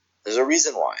 There's a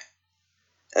reason why.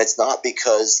 And it's not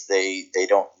because they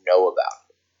don't know about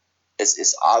it.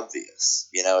 It's obvious.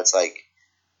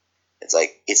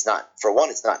 It's not, for one,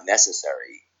 it's not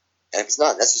necessary. And if it's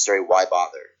not necessary, why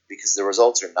bother? Because the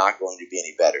results are not going to be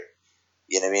any better.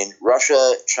 You know what I mean?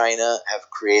 Russia, China have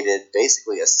created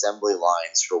basically assembly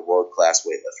lines for world-class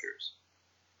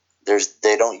weightlifters.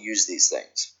 They don't use these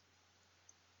things.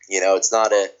 It's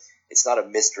not a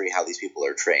mystery how these people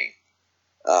are trained.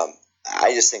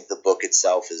 I just think the book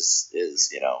itself is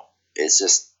it's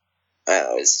just, I don't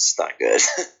know, it's just not good.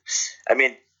 I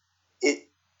mean,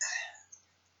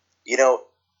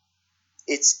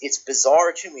 it's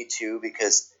bizarre to me too,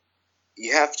 because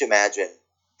you have to imagine,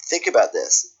 think about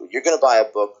this. You're going to buy a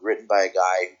book written by a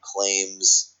guy who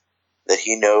claims that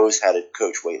he knows how to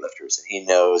coach weightlifters, and he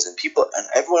knows, and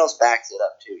everyone else backs it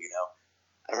up too,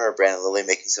 I remember Brandon Lilly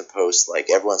making some posts like,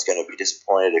 everyone's going to be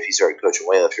disappointed if he started coaching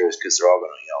weightlifters because they're all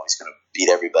going to, he's going to beat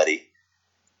everybody.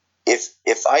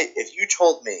 If you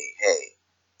told me,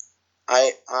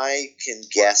 hey, I can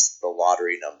guess the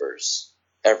lottery numbers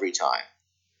every time,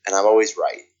 and I'm always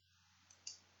right,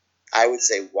 I would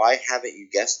say, why haven't you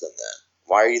guessed them then?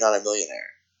 Why are you not a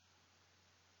millionaire?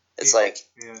 It's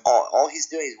all he's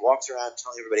doing, he walks around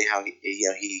telling everybody how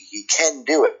he can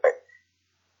do it, but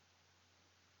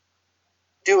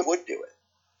would do it.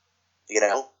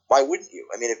 Why wouldn't you?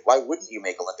 I mean, why wouldn't you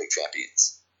make Olympic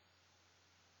champions?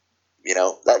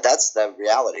 That's the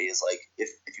reality, is like, if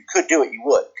you could do it, you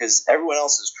would, because everyone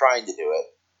else is trying to do it,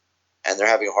 and they're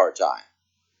having a hard time.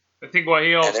 I think what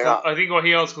he also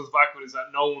comes back with is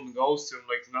that no one goes to him,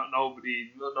 like no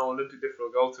Olympic lifter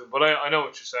will go to him. But I know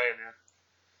what you're saying, yeah.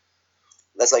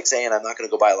 That's like saying I'm not going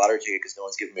to go buy a lottery ticket because no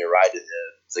one's giving me a ride to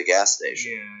the gas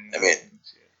station. Yeah, I mean,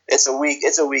 it's a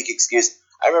weak excuse.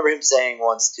 I remember him saying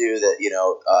once too that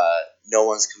no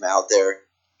one's come out there,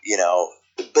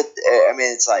 but I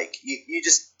mean, it's like you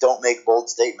just don't make bold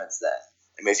statements then.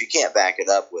 I mean, if you can't back it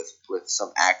up with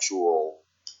some actual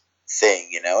thing,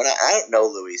 and I don't know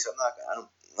Louis, so I'm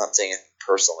not saying anything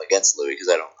personal against Louis because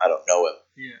I don't know him.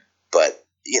 Yeah. But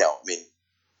I mean,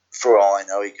 for all I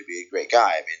know, he could be a great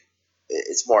guy. I mean,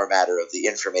 it's more a matter of the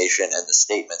information and the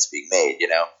statements being made.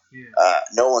 Yeah.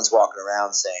 No one's walking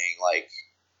around saying like,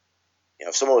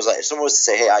 if someone was to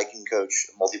say, hey, I can coach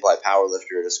a multiply power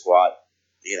lifter to squat,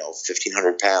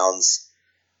 1,500 pounds,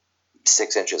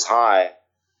 6 inches high,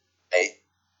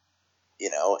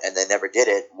 and they never did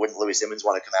it, wouldn't Louis Simmons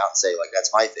want to come out and say, like,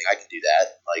 that's my thing, I can do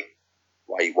that? Like,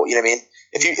 why you know what I mean?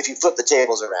 If you flip the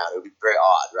tables around, it would be very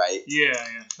odd, right? Yeah.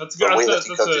 That's good. For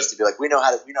weightlifting coaches to be like, we know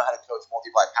how to coach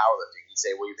multiply powerlifting. You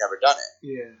say, well, you've never done it.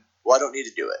 Yeah. Well, I don't need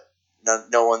to do it.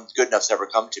 No one good enough's ever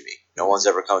come to me. No one's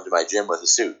ever come to my gym with a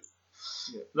suit.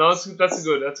 Yeah. No, that's a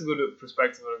good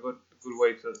perspective and a good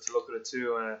way to look at it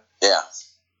too. Yeah.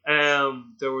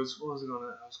 There was, I was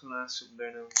going to ask something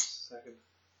there now. Just second.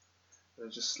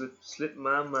 It just slipped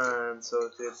my mind, so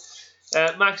it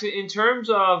did. Max, in terms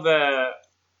of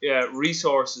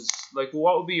resources, like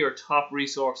what would be your top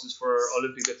resources for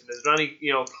Olympic lifting? Is there any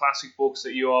classic books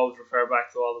that you always refer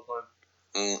back to all the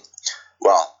time?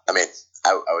 Well, I mean,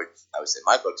 I would say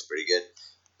my book's pretty good,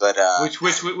 but which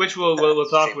we'll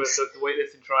talk about, the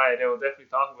weightlifting triad. We'll definitely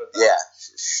talk about that. Yeah,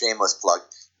 shameless plug.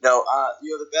 No,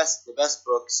 the best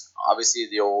books, obviously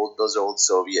those old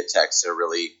Soviet texts are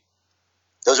really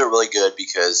good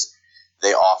because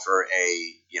they offer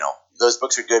those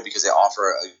books are good because they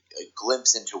offer a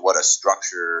glimpse into what a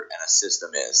structure and a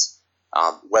system is.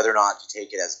 Whether or not to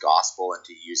take it as gospel and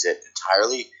to use it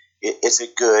entirely, it's a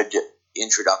good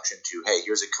introduction to, hey,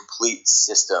 here's a complete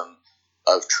system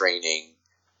of training.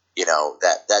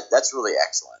 That's really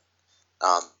excellent.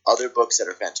 Other books that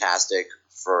are fantastic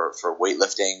for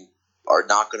weightlifting are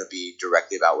not going to be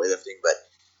directly about weightlifting, but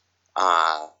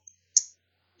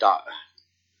Dr.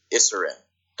 Isserin,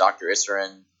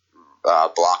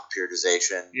 block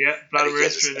periodization. Yeah, Vladimir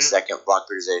Isserin. A second block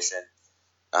periodization.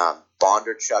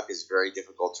 Bondarchuk is very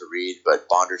difficult to read, but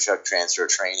Bondarchuk transfer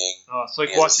training. Oh, it's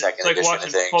like watching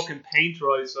fucking paint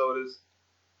dry, so it is.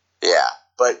 Yeah,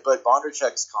 but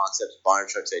Bondarchuk's concepts,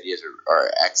 Bondarchuk's ideas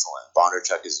are excellent.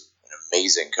 Bondarchuk is an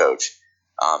amazing coach,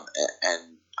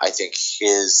 and I think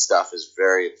his stuff is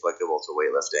very applicable to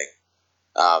weightlifting.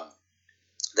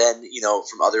 Then,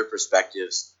 from other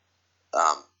perspectives,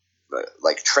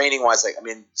 like training wise,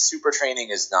 Super Training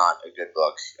is not a good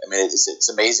book. I mean, it's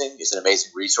amazing. It's an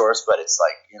amazing resource, but it's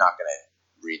like you're not going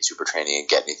to read Super Training and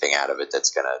get anything out of it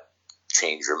that's going to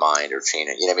change your mind or change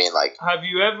it. You know what I mean? Like, have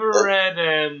you ever read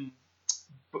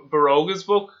Baroga's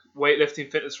book,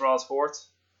 Weightlifting Fitness for All Sports?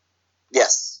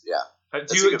 Yes. Yeah.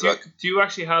 Do you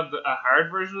actually have a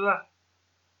hard version of that?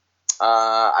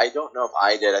 I don't know if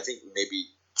I did. I think maybe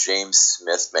James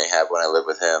Smith may have when I lived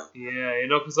with him. Yeah,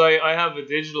 because I have a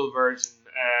digital version.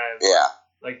 Yeah.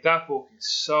 Like, that book is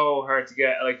so hard to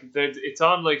get. Like, it's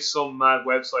on, like, some mad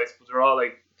websites, but they're all,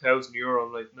 like, €1,000.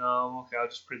 I'm like, no, okay, I'll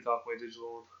just print off my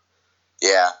digital one.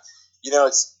 Yeah.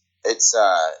 It's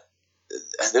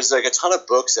there's, like, a ton of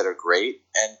books that are great,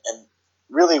 and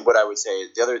really what I would say,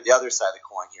 the other side of the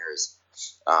coin here is,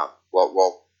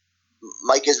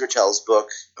 Mike Israetel's book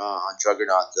on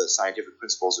Juggernaut, The Scientific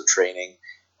Principles of Training,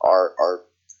 are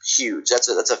huge. That's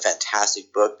a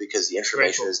fantastic book because the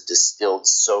information is distilled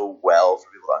so well for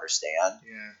people to understand.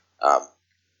 Yeah.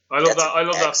 I love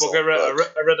that book. I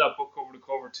read that book cover to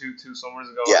cover two summers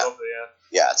ago. Yeah. I loved it.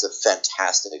 Yeah. Yeah, it's a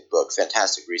fantastic book,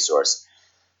 fantastic resource.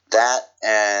 That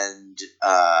and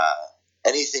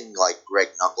anything like Greg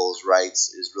Knuckles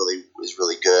writes is really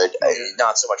good. Yeah.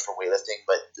 Not so much for weightlifting,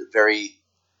 but the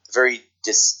very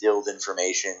distilled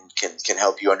information can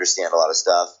help you understand a lot of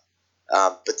stuff.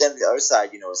 But then the other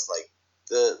side, is like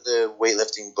the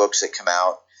weightlifting books that come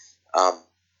out.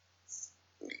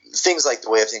 Things like the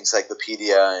Weightlifting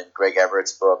Encyclopedia and Greg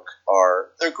Everett's book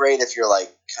they're great if you're like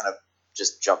kind of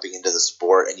just jumping into the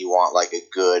sport and you want like a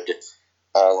good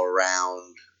all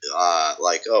around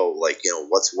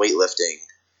what's weightlifting.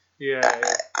 Yeah.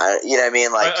 You know what I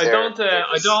mean? Like I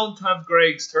don't have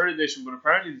Greg's third edition, but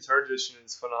apparently the third edition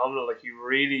is phenomenal. Like, he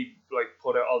really like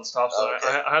put out all the stops.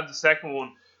 Okay. I have the second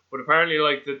one, but apparently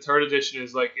like the third edition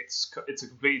is like it's a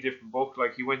completely different book.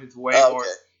 Like, he went into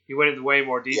way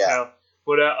more detail. Yeah.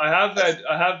 But I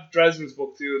have Dresner's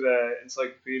book too, the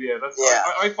Encyclopedia.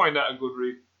 I find that a good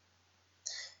read.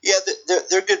 Yeah,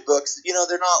 they're good books. They're not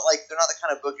the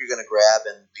kind of book you're going to grab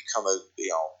and become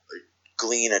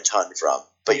glean a ton from.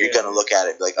 But you're going to look at it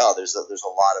and be like, oh, there's a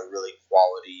lot of really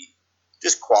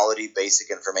quality basic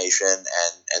information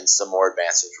and some more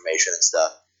advanced information and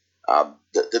stuff.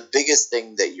 The biggest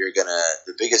thing that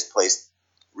the biggest place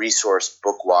resource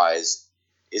book wise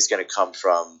is going to come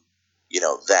from,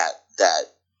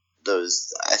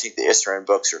 those. I think the Isserin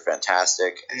books are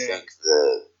fantastic. I think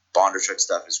the Bondarchuk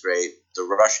stuff is great. The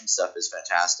Russian stuff is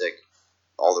fantastic.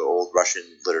 All the old Russian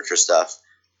literature stuff.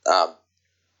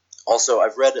 Also,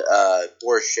 I've read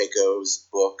Boris Sheikov's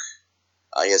book.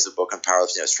 He has a book on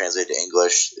powerlifting that was translated to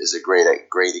English. Is a great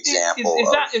example.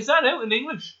 Is that out in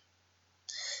English?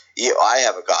 Yeah, I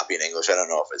have a copy in English. I don't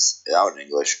know if it's out in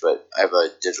English, but I have a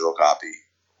digital copy.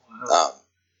 Wow.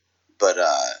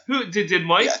 Who did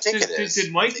Mike? Yeah, I think it is.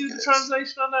 Did Mike do the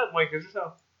translation on that? Mike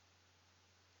Israetel?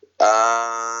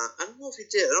 I don't know if he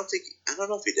did. I don't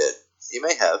know if he did. He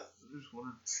may have.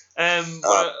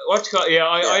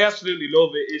 I absolutely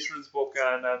love it. Ishran's book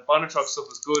and Bondarchuk's stuff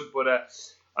is good, but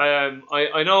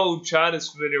I know Chad is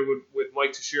familiar with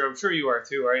Mike Teixeira. I'm sure you are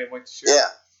too, are you, Mike Teixeira? Yeah.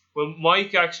 Well,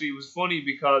 Mike actually was funny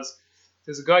because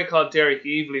there's a guy called Derek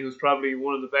Evely who's probably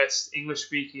one of the best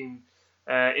English-speaking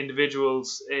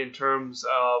individuals in terms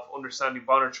of understanding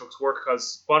Bondarchuk's work,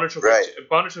 because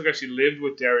Bondarchuk actually lived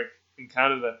with Derek in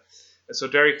Canada. And so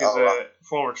Derek is a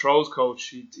former throws coach.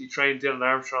 He trained Dylan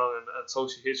Armstrong and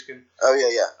Sophie Hitchkin. Oh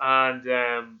yeah. And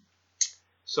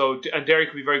and Derek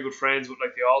would be very good friends with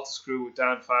like the Altus crew with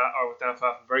Dan Pfaff, and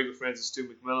very good friends with Stu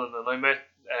McMillan. And I met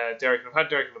Derek, and I've had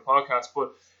Derek on the podcast.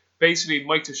 But basically,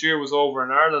 Mike Teixeira was over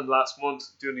in Ireland last month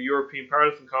doing the European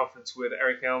Powerlifting Conference with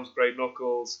Eric Helms, Greg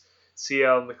Knuckles,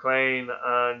 CL McLean,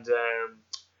 and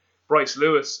Bryce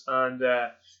Lewis. And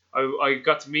I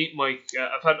got to meet Mike.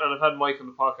 I've had Mike on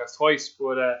the podcast twice,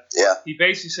 but he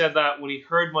basically said that when he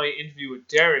heard my interview with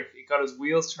Derek, it got his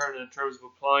wheels turning in terms of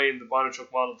applying the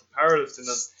Bondarchuk model to powerlifting,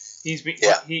 and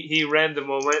he ran the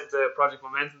Project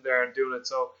Momentum there and doing it.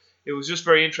 So it was just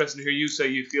very interesting to hear you say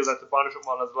you feel that the Bondarchuk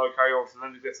model has a lot of carryover to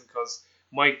Olympic lifting, because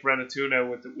Mike ran it too now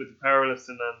with the powerlifting,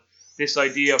 and this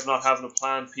idea of not having a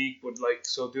planned peak, but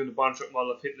doing the Bondarchuk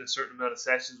model of hitting a certain amount of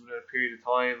sessions within a period of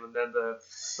time, and then the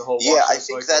whole I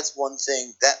think that's one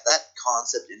thing that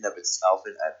concept in and of itself,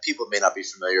 and people may not be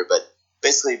familiar, but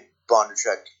basically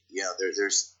Bondarchuk,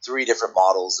 there's 3 different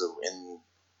models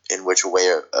in which a way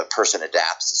a person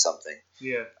adapts to something.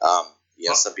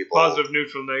 Some people positive,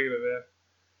 neutral, negative,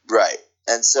 right,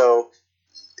 and so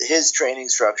his training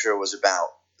structure was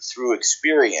about, through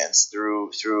experience, through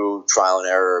trial and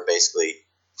error, basically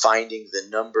finding the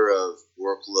number of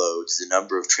workloads, the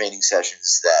number of training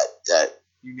sessions that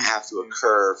have to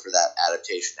occur for that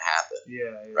adaptation to happen.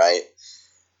 Right?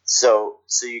 So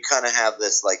you kind of have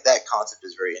this, like, that concept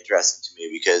is very interesting to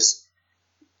me, because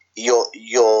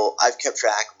I've kept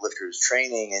track of lifters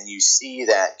training, and you see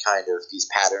that kind of these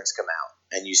patterns come out,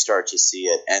 and you start to see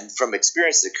it. And from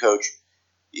experience as a coach,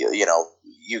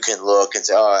 you can look and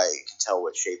say, oh, I can tell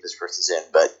what shape this person's in.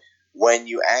 But when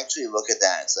you actually look at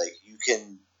that, it's like you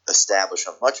can establish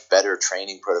a much better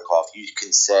training protocol. If you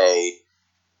can say,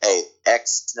 hey,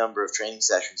 X number of training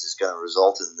sessions is going to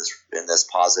result in this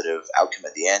positive outcome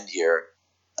at the end here.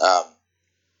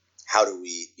 How do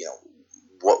we,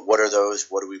 what are those?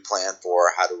 What do we plan for?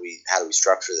 How do we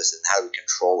structure this, and how do we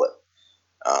control it?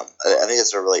 I think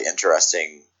it's a really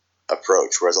interesting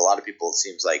approach. Whereas a lot of people, it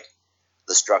seems like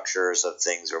the structures of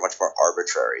things are much more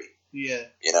arbitrary. Yeah.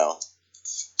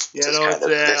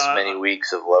 This many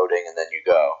weeks of loading and then you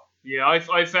go. Yeah,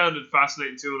 I found it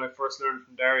fascinating too when I first learned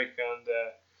from Derek, and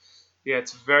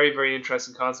it's a very, very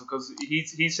interesting concept, because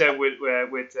he said with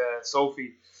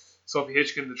Sophie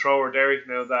Hitchkin, the thrower, Derek,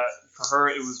 now that for her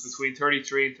it was between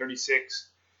 33 and 36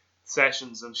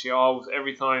 sessions, and she always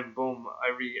every time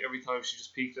she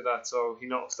just peaked at that. So he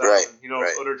noticed that, right, and he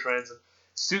noticed other trends. And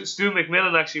Stu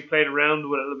McMillan actually played around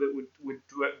with it a little bit with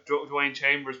Dwayne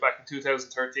Chambers back in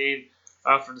 2013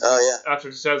 after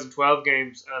the 2012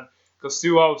 games, and because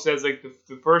Stu always says, like,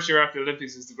 the first year after the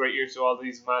Olympics is the great year to do all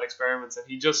these mad experiments, and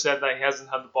he just said that he hasn't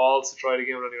had the balls to try it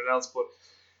again with anyone else, but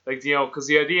because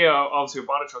the idea obviously of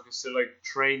Bondarchuk is to like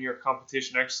train your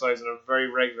competition exercise on a very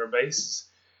regular basis.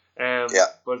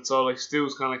 But it's all like Stu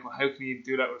was kind of like, well, how can you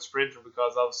do that with a sprinter,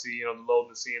 because obviously the load in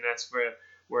the CNS for it.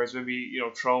 Whereas maybe,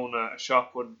 throwing a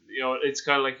shot put, it's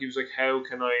kind of like he was like, how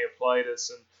can I apply this?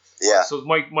 And so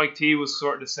Mike T was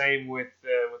sort of the same with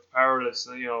powerlifts,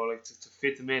 like to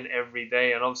fit them in every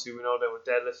day. And obviously we know that with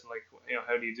deadlifting, like,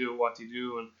 how do you do it? What do you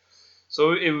do? And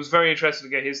so it was very interesting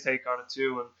to get his take on it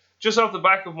too. And just off the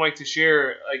back of Mike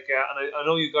Teixeira, like, and I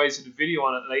know you guys did a video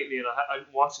on it lately, and I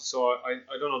haven't watched it, so I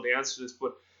don't know the answer to this,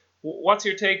 but what's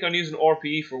your take on using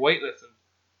RPE for weightlifting?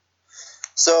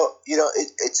 So,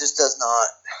 it just does not,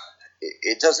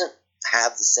 it doesn't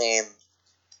have the same,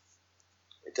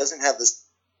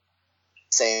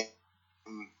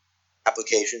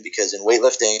 application, because in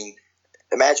weightlifting,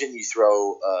 imagine you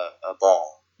throw a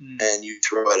ball and you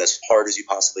throw it as hard as you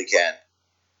possibly can.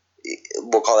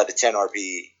 We'll call that a 10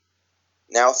 RPE.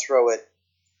 Now throw it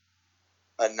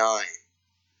a 9.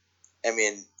 I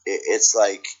mean, it's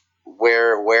like,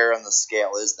 where on the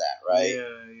scale is that, right?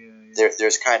 Yeah.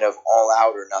 There's kind of all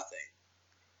out or nothing,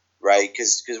 right?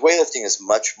 Because weightlifting is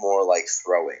much more like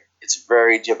throwing. It's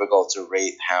very difficult to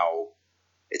rate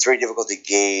it's very difficult to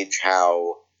gauge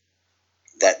how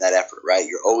that effort, right?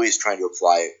 You're always trying to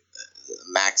apply the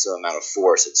maximum amount of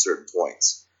force at certain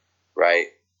points, right?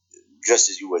 Just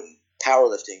as you would in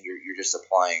powerlifting, you're just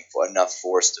applying enough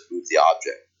force to move the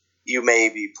object. You may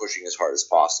be pushing as hard as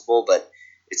possible, but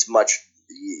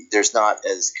there's not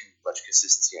as much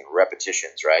consistency in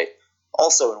repetitions, right?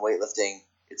 Also in weightlifting,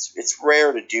 it's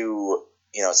rare to do,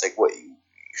 it's like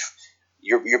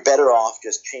you're better off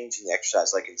just changing the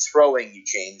exercise. Like in throwing, you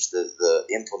change the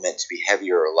implement to be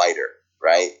heavier or lighter,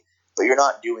 right? But you're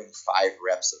not doing 5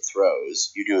 reps of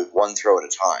throws. You do it 1 throw at a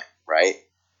time, right?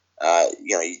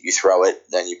 You throw it,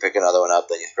 then you pick another one up,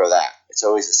 then you throw that. It's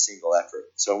always a single effort.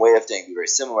 So in weightlifting, it'd be very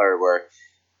similar where,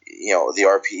 the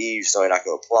RPE you're still not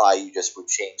going to apply. You just would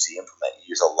change the implement. You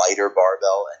use a lighter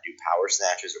barbell and do power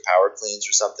snatches or power cleans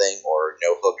or something, or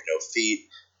no hook, no feet,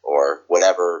 or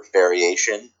whatever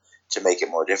variation to make it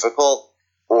more difficult.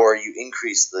 Or you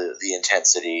increase the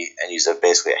intensity and use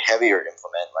basically a heavier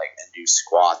implement, and do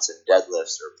squats and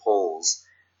deadlifts or pulls.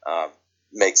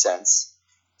 Makes sense.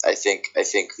 I think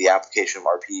the application of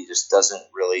RPE just doesn't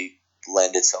really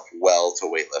lend itself well to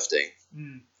weightlifting.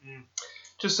 Mm-hmm.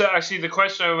 Just actually, the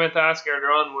question I meant to ask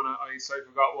earlier on when I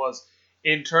forgot was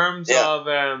in terms of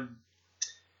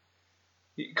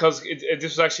because this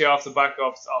was actually off the back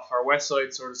of our West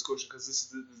Side sort of discussion, because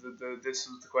this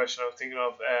was the question I was thinking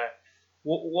of.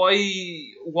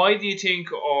 Why do you think,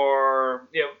 why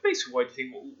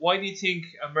do you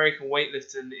think American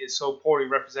weightlifting is so poorly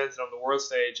represented on the world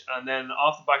stage? And then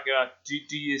off the back of that,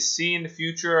 do you see in the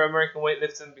future American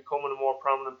weightlifting becoming a more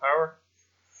prominent power?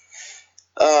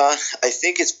 I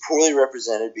think it's poorly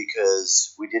represented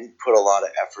because we didn't put a lot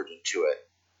of effort into it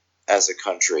as a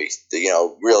country.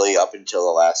 Really up until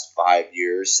the last 5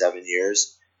 years, 7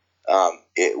 years,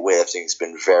 weightlifting's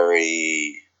been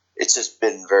it's just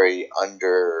been very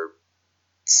under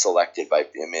selected by.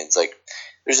 It's like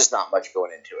there's just not much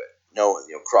going into it. No,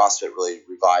 CrossFit really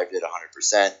revived it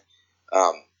 100%,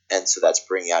 and so that's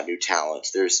bringing out new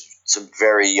talent. There's some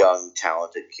very young,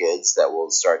 talented kids that will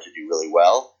start to do really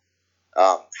well.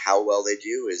 How well they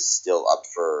do is still up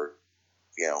for,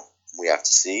 we have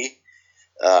to see.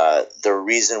 The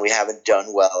reason we haven't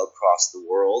done well across the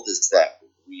world is that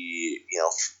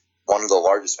one of the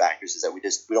largest factors is that we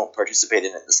don't participate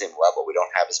in it at the same level. We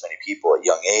don't have as many people at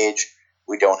young age.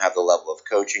 We don't have the level of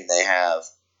coaching they have.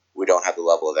 We don't have the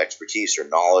level of expertise or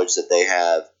knowledge that they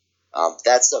have.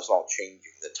 That stuff's all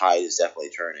changing. The tide is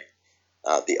definitely turning.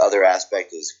 The other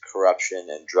aspect is corruption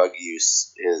and drug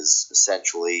use is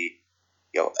essentially,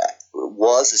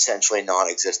 was essentially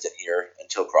non-existent here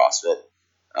until CrossFit.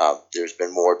 There's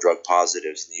been more drug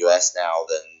positives in the U.S. now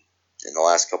than in the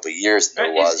last couple of years than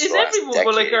there was in the last decade.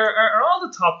 But are all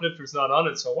the top lifters not on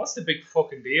it? So what's the big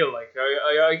fucking deal?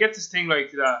 I get this thing that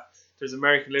there's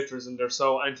American lifters and they're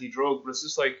so anti-drug, but it's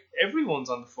just everyone's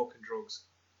on the fucking drugs.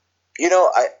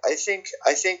 I think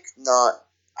not.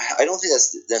 I don't think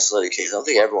that's necessarily the case. I don't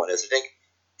think everyone is. I think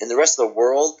in the rest of the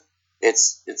world, it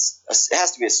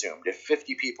has to be assumed if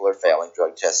 50 people are failing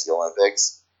drug tests at the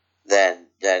Olympics, then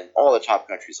all the top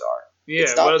countries are. Yeah,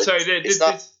 this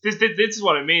is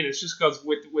what I mean. It's just because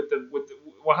with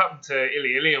what happened to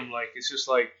Ilium, it's just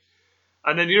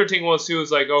and then the other thing was too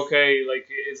is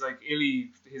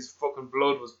Illy, his fucking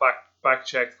blood was back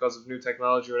checked because of new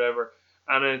technology or whatever,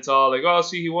 and then it's all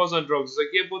he was on drugs.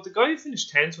 It's but the guy who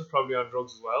finished 10th was probably on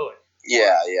drugs as well.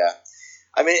 Yeah.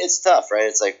 I mean, it's tough, right?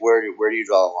 It's where do you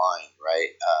draw the line,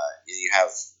 right? You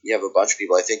have a bunch of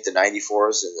people. I think the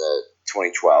 94s in the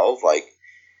 2012,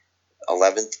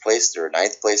 11th place or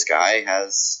 9th place guy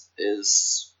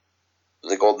is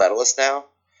the gold medalist now.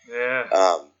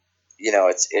 Yeah.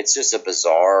 It's just it's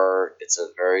a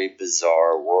very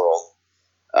bizarre world.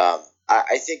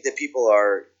 I think that people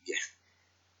are,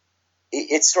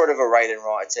 it's sort of a right and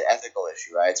wrong. It's an ethical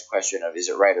issue, right? It's a question of, is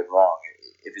it right or wrong?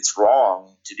 If it's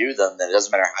wrong to do them, then it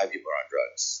doesn't matter how many people are on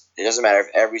drugs. It doesn't matter if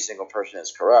every single person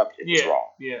is corrupt. It's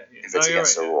wrong. Yeah. If it's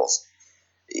against the rules.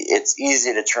 It's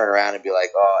easy to turn around and be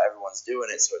like, oh, everyone's doing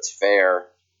it, so it's fair.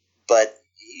 But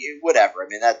whatever. I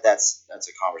mean, that's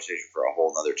a conversation for a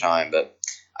whole other time. But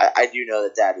I do know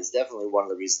that is definitely one of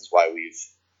the reasons why we've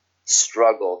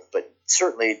struggled, but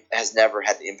certainly has never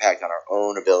had the impact on our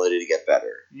own ability to get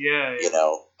better. Yeah.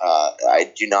 I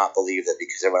do not believe that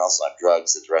because everyone else is on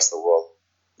drugs that the rest of the world,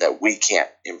 that we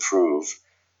can't improve.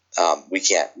 We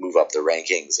can't move up the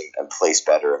rankings and place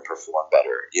better and perform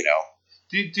better,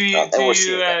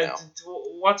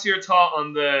 What's your thought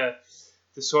on the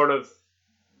sort of,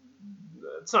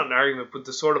 it's not an argument, but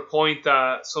the sort of point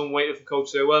that some weightlifting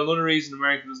coaches say, well, another reason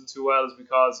America doesn't do well is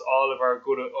because all of our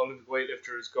good Olympic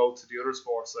weightlifters go to the other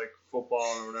sports like football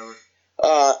or whatever.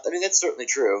 I mean, that's certainly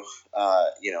true.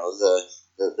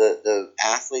 The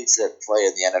athletes that play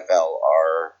in the NFL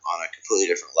are on a completely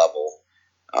different level.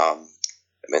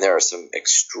 There are some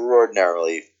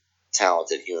extraordinarily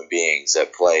talented human beings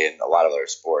that play in a lot of other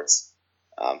sports,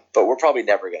 but we're probably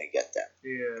never going to get them.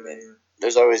 Yeah.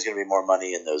 There's always going to be more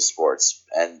money in those sports,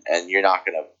 and you're not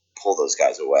going to pull those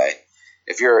guys away.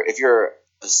 If you're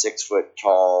a 6 foot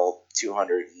tall,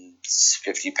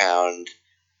 250 pound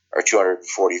or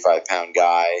 245 pound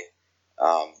guy,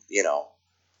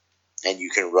 and you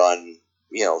can run,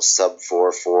 sub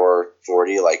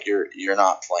 4.40, you're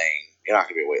not playing You're not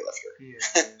going to be a weightlifter. Yeah.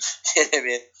 You know what I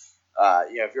mean?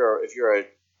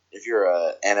 If you're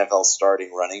a NFL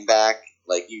starting running back,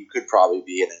 like you could probably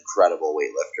be an incredible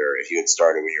weightlifter if you had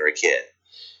started when you were a kid.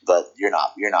 But you're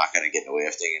not going to get into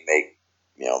weightlifting and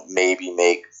maybe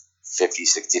make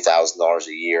 $50,000-$60,000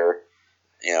 a year,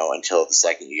 until the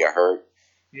second you get hurt.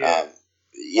 Yeah.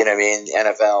 You know what I mean? The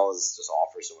NFL is just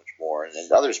offers so much more,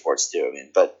 and other sports too. I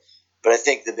mean, but I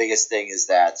think the biggest thing is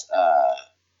that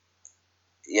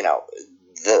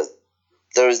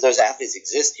those athletes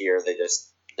exist here.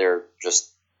 They're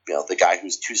just the guy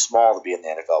who's too small to be in the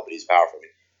NFL, but he's powerful. I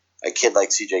mean, a kid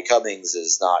like C.J. Cummings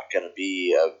is not going to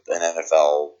be an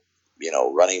NFL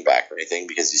running back or anything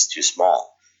because he's too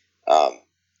small.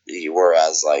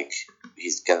 Whereas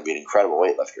he's going to be an incredible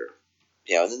weightlifter.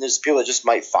 And then there's people that just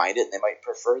might find it and they might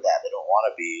prefer that. They don't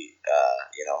want to be,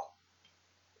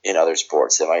 in other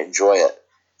sports. They might enjoy it.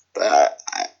 But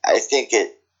I think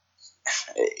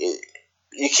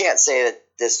you can't say that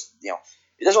this,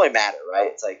 it doesn't really matter,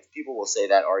 right? It's like people will say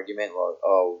that argument, well,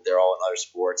 oh, they're all in other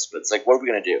sports. But it's like, what are we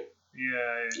going to do?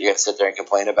 Yeah. You got to sit there and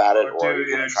complain about it, or you're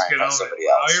going to try and find somebody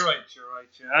else. Oh, you're right.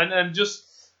 Yeah. And just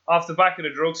off the back of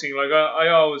the drug scene, people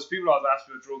always ask me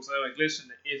about drugs, and I'm like, listen,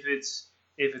 if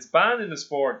it's banned in the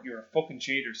sport, you're a fucking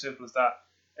cheater. Simple as that.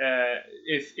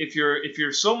 If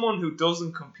you're someone who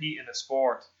doesn't compete in a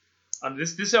sport, and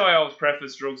this is how I always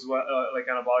preface drugs, like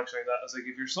anabolics like that. It's like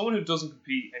if you're someone who doesn't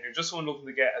compete and you're just someone looking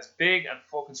to get as big and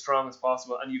fucking strong as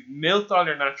possible, and you've milked all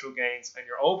your natural gains, and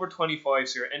you're over 25,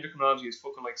 so your endocrinology is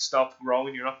fucking stopped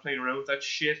growing. You're not playing around with that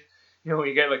shit.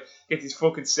 You get these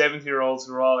fucking 70-year-olds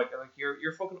who are all like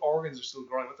your fucking organs are still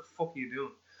growing. What the fuck are you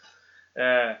doing?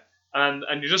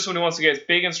 And you're just someone who wants to get as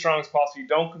big and strong as possible. You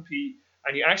don't compete,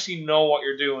 and you actually know what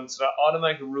you're doing, so that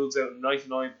automatically rules out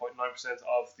 99.9%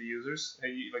 of the users.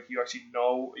 You actually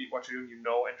know what you're doing. You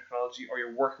know endocrinology, or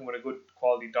you're working with a good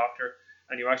quality doctor,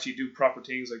 and you actually do proper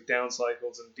things like down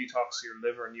cycles and detox your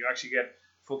liver, and you actually get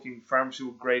fucking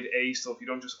pharmaceutical grade A stuff. You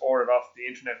don't just order it off the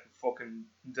internet from fucking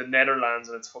the Netherlands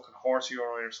and it's fucking horse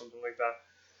urine or something like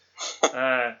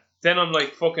that. Then I'm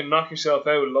like, fucking knock yourself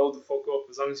out, load the fuck up,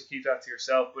 as long as you keep that to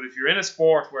yourself. But if you're in a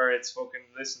sport where it's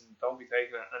fucking, listen, don't be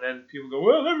taking it, and then people go,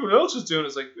 well, everyone else is doing it.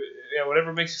 It's like, yeah,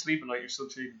 whatever makes you sleep at night, you're still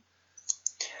cheating.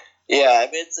 Yeah, I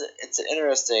mean, it's an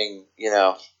interesting,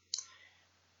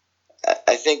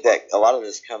 I think that a lot of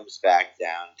this comes back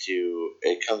down to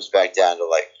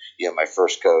my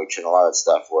first coach and a lot of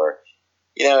stuff where,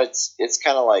 it's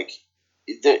kind of like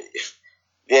the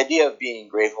idea of being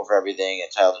grateful for everything and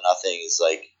entitled to nothing is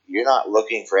like, you're not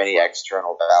looking for any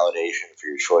external validation for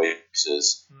your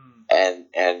choices.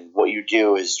 And what you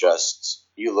do is just,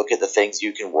 you look at the things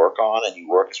you can work on and you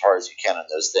work as hard as you can on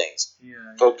those things.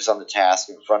 Focus on the task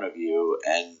in front of you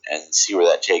and see where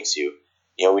that takes you.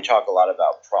 We talk a lot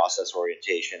about process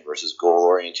orientation versus goal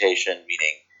orientation,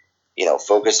 meaning,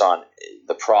 focus on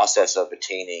the process of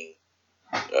attaining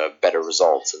better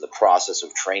results and the process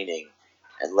of training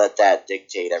and let that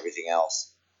dictate everything else.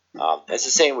 It's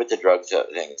the same with the drug thing.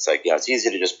 It's like, it's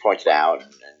easy to just point it out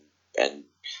and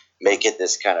make it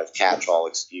this kind of catch-all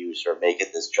excuse or make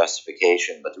it this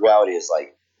justification. But the reality is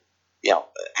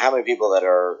how many people that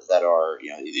are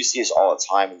you see this all the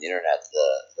time on the internet,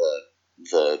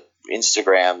 the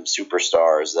Instagram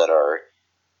superstars that are,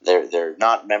 they're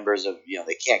not members of,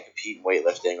 they can't compete in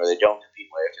weightlifting, or they don't compete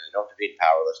in weightlifting, they don't compete in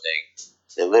powerlifting.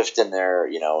 They lift in their,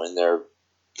 in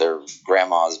their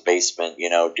grandma's basement,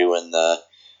 doing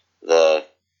the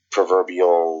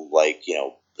proverbial,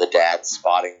 the dad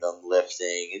spotting them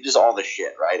lifting and just all the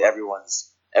shit, right?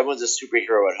 Everyone's a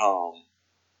superhero at home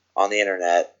on the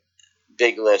internet,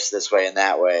 big lifts this way and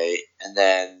that way. And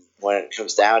then when it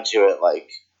comes down to it,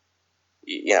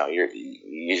 you're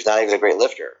not even a great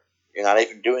lifter. You're not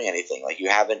even doing anything. You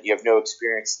have no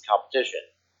experience in competition.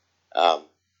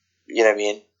 You know what I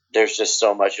mean? There's just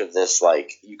so much of this,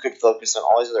 you could focus on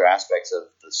all these other aspects of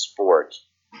the sport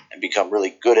and become really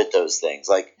good at those things.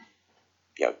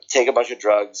 Take a bunch of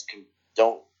drugs.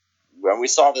 And we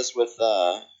saw this with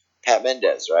Pat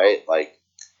Mendez, right?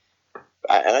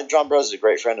 And John Bros is a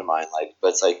great friend of mine. But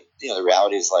it's the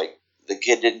reality is the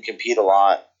kid didn't compete a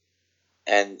lot,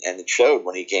 and it showed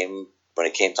when it came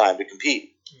time to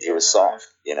compete. He was soft,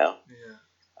 Yeah.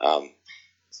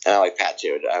 And I like Pat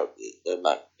too. I'm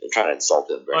not trying to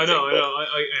insult him. I know.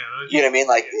 You know what I mean?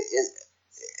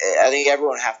 I think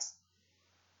everyone has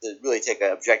to really take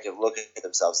an objective look at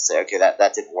themselves and say, okay,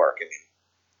 that didn't work. I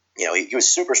mean, he was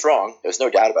super strong. There's no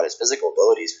doubt about his physical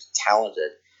abilities. He was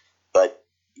talented, but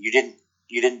you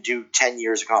didn't do 10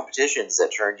 years of competitions that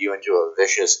turned you into a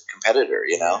vicious competitor.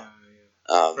 Yeah.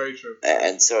 Very true.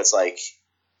 And so it's like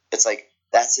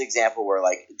that's the example where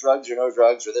like drugs or no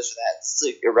drugs or this or that, it's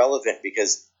like irrelevant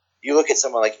because you look at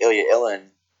someone like Ilya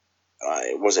Ilin.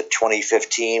 Was it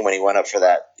 2015 when he went up for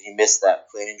that? He missed that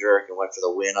clean and jerk and went for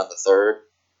the win on the third.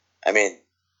 I mean,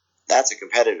 that's a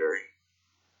competitor.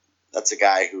 That's a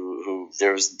guy who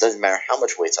doesn't matter how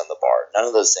much weight's on the bar. None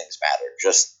of those things matter.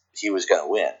 Just he was going to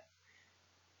win.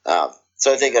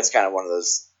 So I think that's kind of one of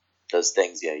those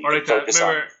things. You can focus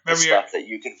on the stuff that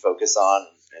you can focus on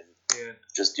and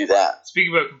just do that.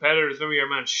 Speaking about competitors, remember your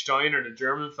man Steiner, the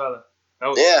German fella? That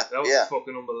was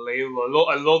fucking unbelievable.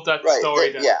 I love that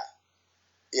story.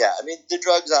 Yeah, I mean, the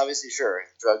drugs, obviously, sure.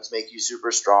 Drugs make you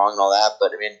super strong and all that,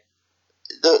 but, I mean,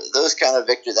 those kind of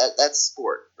victory, that's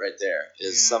sport right there,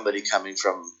 is somebody coming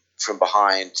from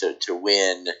behind to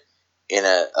win in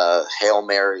a Hail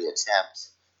Mary attempt.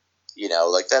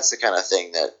 Like, that's the kind of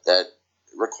thing that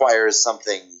requires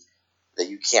something that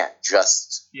you can't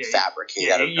just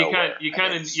fabricate out of nowhere. You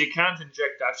can't inject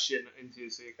that shit into you,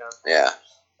 so you can't.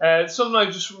 Yeah. Something I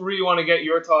just really want to get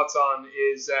your thoughts on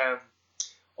is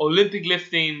Olympic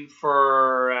lifting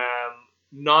for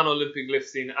non-Olympic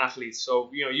lifting athletes.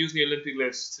 So using the Olympic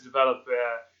lifts to develop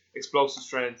explosive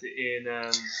strength in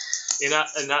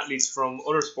athletes from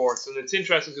other sports. And it's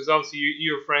interesting because obviously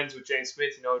you're friends with Jane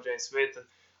Smith. You know Jane Smith, and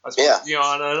I suppose,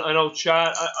 and I know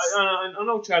Chad. I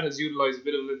know Chad has utilized a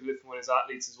bit of Olympic lifting with his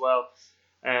athletes as well.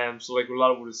 So like a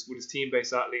lot of with his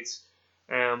team-based athletes.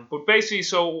 But basically,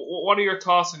 so what are your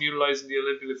thoughts on utilizing the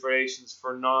Olympic lift variations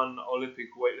for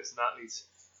non-Olympic weightlifting athletes?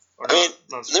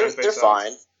 They're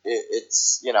fine.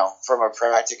 It's from a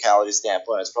practicality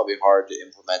standpoint, it's probably hard to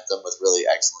implement them with really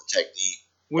excellent technique.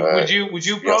 Would you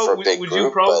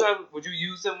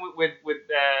use them with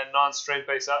non-strength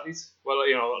based athletes? Well,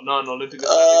 non-Olympic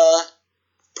athletes.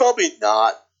 Probably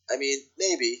not. I mean,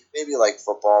 maybe like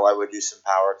football, I would do some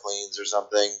power cleans or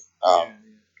something.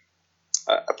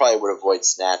 I probably would avoid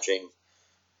snatching.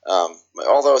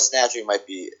 Although snatching might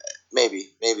be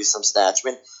maybe some snatch. I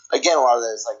mean, again, a lot of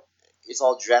that is like it's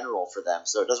all general for them,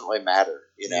 so it doesn't really matter.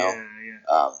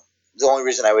 The only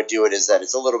reason I would do it is that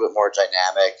it's a little bit more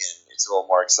dynamic and it's a little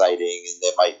more exciting, and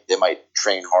they might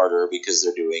train harder because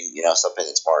they're doing something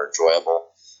that's more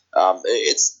enjoyable.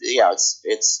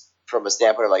 It's from a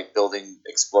standpoint of like building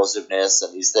explosiveness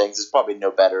and these things. It's probably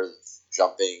no better than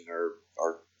jumping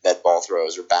or net ball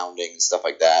throws or bounding and stuff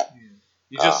like that.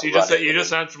 You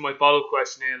just answered my follow-up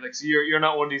question here. Like, so you're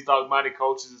not one of these dogmatic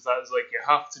coaches that is like you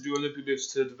have to do Olympic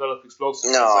lifts to develop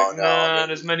explosiveness. No.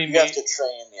 There's many. You have to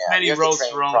train. Many you have to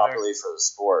train properly for the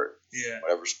sport.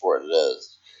 Whatever sport it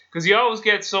is. Because you always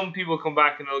get some people come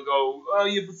back and they'll go, "Oh,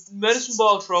 you medicine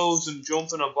ball throws and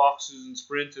jumping on boxes and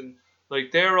sprinting,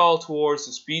 like they're all towards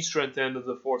the speed strength end of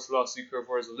the force velocity curve,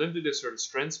 whereas Olympic lifts are the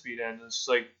strength speed end." And it's just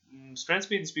like strength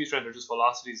speed and speed strength are just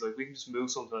velocities. Like we can just move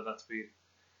something at that speed.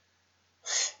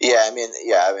 Yeah, I mean,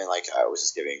 like I was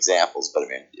just giving examples, but I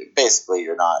mean, basically,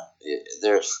 you're not.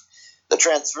 There's the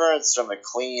transference from a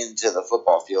clean to the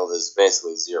football field is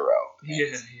basically zero.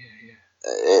 Yeah.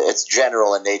 It's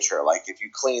general in nature. Like if you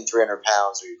clean 300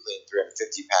 pounds or you clean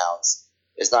 350 pounds,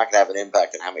 it's not going to have an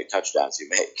impact on how many touchdowns you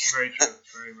make. Very true.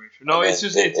 Very, very true. No, it's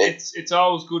just it's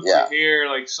always good to hear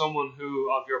like someone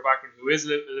who of your background who is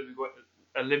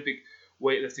Olympic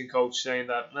weightlifting coach saying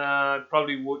that I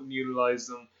probably wouldn't utilize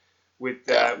them with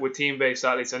team-based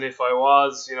athletes, and if I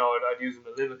was, I'd use them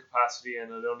in a limited capacity,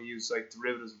 and I'd only use like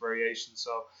derivatives and variations.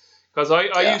 So, because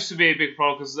I used to be a big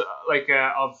pro, because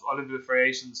of Olympic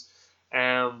variations,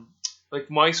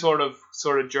 like my sort of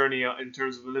journey in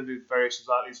terms of Olympic variations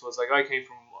athletes was like I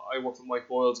worked with Mike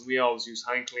Boyles, and we always used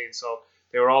hand clean, so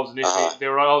they were always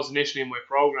initially in my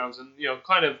programs, and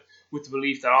kind of with the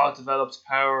belief that it develops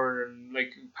power, and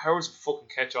like power is a fucking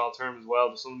catch-all term as well.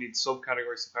 There's so many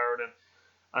subcategories to power then.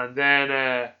 And then,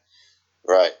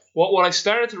 right. What I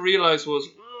started to realize was,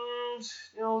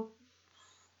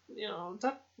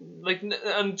 that like,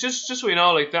 and just so you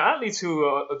know, like the athletes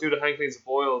who do the hand cleans of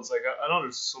Boyles, like I know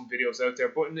there's some videos out there,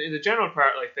 but in the general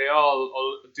part, like they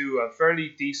all do a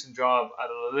fairly decent job at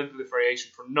an Olympic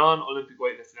variation for non-Olympic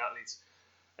weightlifting athletes.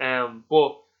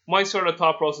 But my sort of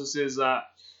thought process is that,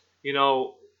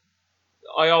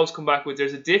 I always come back with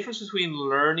there's a difference between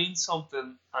learning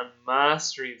something and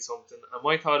mastering something. And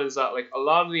my thought is that like a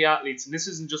lot of the athletes, and this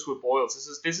isn't just with Boyles,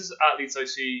 this is athletes I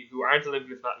see who aren't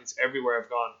Olympic athletes everywhere I've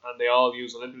gone, and they all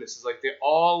use Olympic lifts. It's like they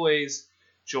always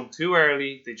jump too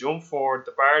early, they jump forward,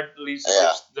 the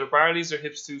bar leaves their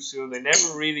hips too soon, they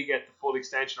never really get the full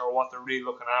extension or what they're really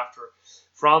looking after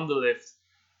from the lift.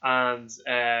 And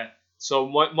so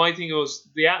my thing was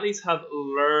the athletes have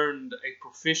learned a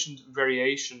proficient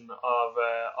variation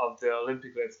of the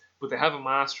Olympic lift, but they haven't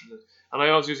mastered it. And I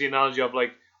always use the analogy of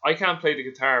like I can't play the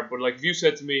guitar, but like if you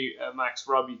said to me, Max,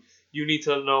 Robbie, you need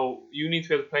to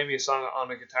be able to play me a song on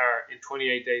a guitar in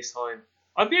 28 days time,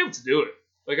 I'd be able to do it.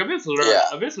 Like I'd be able to learn. Yeah.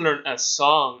 I'd be able to learn a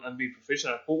song and be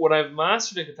proficient at it. But would I have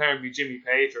mastered the guitar and be Jimmy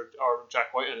Page or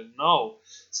Jack White? No.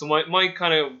 So my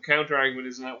kind of counter argument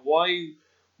is that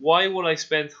why would I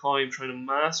spend time trying to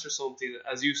master something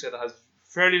that, as you said, that has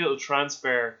fairly little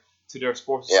transfer to their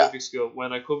sport specific skill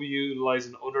when I could be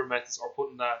utilizing other methods or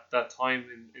putting that time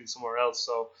in somewhere else?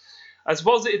 So I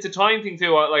suppose it's a time thing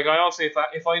too. Like I also,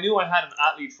 if I knew I had an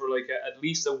athlete for like at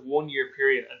least a 1 year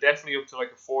period and definitely up to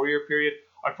like a 4 year period,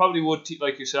 I probably would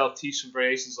like yourself teach some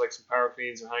variations like some power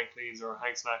cleans or hang cleans or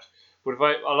hang snatch. But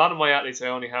a lot of my athletes I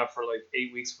only have for like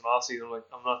 8 weeks of an off season. I'm like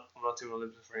I'm not doing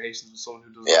Olympic variations with someone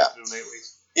who doesn't have to do in 8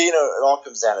 weeks. You know, it all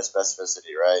comes down to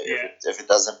specificity, right? Yeah. If it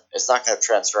doesn't, it's not going to have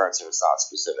transference if it's not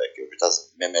specific, if it doesn't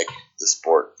mimic the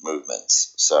sport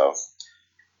movements. So,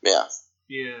 yeah.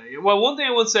 Yeah. Well, one thing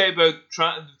I would say about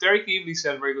Derek Evely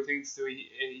said very good things too.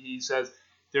 He says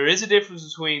there is a difference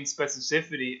between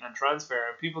specificity and transfer,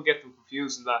 and people get them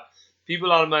confused in that.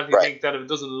 People automatically think that if it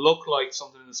doesn't look like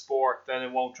something in the sport, then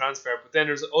it won't transfer. But then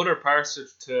there's other parts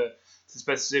to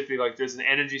specificity, like there's an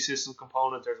energy system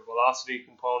component, there's a velocity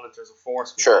component, there's a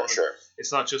force component. Sure.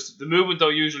 It's not just the movement, though.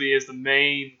 Usually is the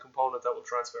main component that will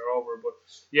transfer over. But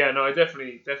yeah, no, I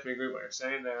definitely agree with what you're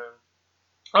saying there.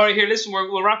 All right, here, listen,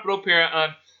 we'll wrap it up here,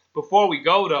 and before we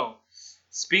go though,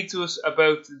 speak to us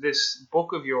about this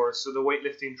book of yours, so the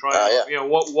weightlifting trial. You know,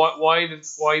 why did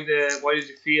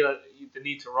you feel the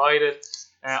need to write it?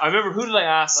 I remember, who did I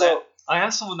ask? So, I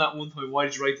asked someone that one time, why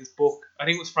did you write this book? I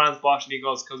think it was Franz Bosch, and he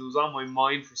goes, because it was on my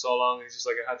mind for so long, and he's just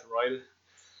like, I had to write it.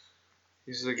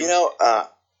 He's just like,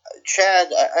 Chad,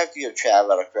 I have to give Chad a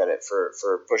lot of credit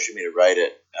for pushing me to write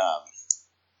it.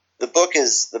 The book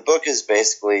is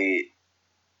basically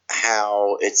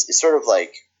how it's sort of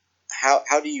like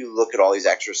how do you look at all these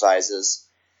exercises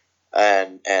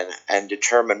and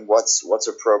determine what's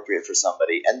appropriate for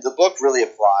somebody. And the book really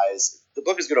applies. The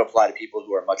book is going to apply to people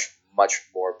who are much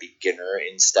more beginner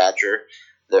in stature.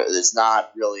 There's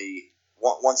not really,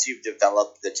 once you've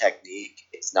developed the technique,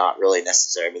 it's not really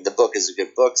necessary. I mean, the book is a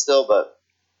good book still, but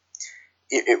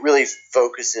it really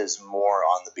focuses more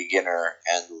on the beginner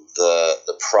and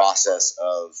the process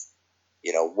of,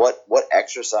 you know, what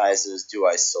exercises do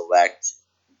I select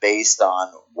based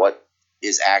on what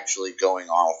is actually going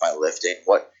on with my lifting?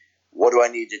 What do I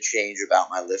need to change about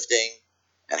my lifting?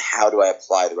 And how do I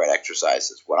apply the right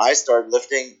exercises? When I started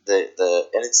lifting, and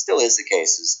it still is the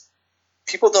case, is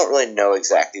people don't really know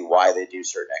exactly why they do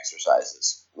certain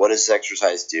exercises. What does this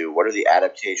exercise do? What are the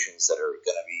adaptations that are going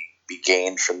to be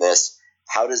gained from this?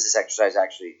 How does this exercise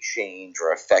actually change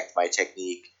or affect my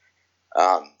technique?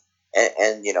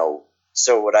 And you know,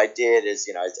 so what I did is,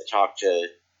 you know,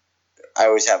 I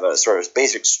always have a sort of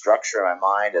basic structure in my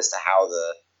mind as to how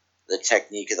the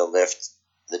technique of the lift,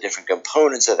 the different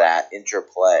components of that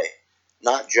interplay,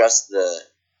 not just the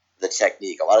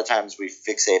technique. A lot of times we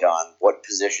fixate on what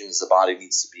positions the body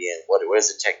needs to be in, what does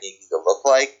the technique need to look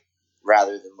like,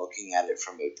 rather than looking at it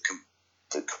from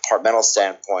the compartmental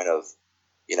standpoint of,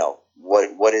 you know,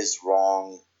 what is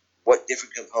wrong, what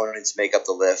different components make up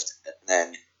the lift, and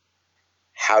then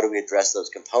how do we address those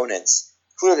components.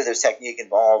 Clearly there's technique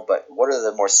involved, but what are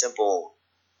the more simple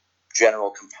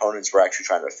general components we're actually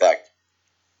trying to affect?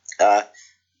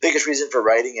 Biggest reason for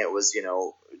writing it was, you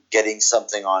know, getting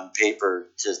something on paper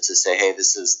to say, hey,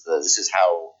 this is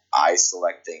how I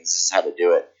select things, this is how to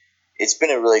do it. It's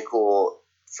been a really cool,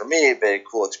 for me, a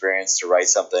cool experience to write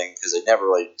something, because I never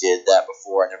really did that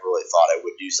before. I never really thought I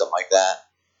would do something like that.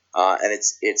 And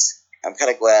I'm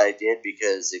kind of glad I did,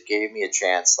 because it gave me a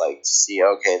chance, like, to see,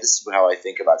 okay, this is how I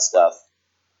think about stuff.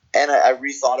 And I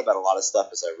rethought about a lot of stuff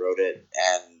as I wrote it,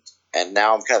 and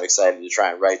now I'm kind of excited to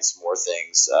try and write some more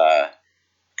things,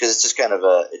 because it's just kind of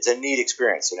it's a neat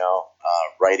experience, you know,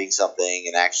 writing something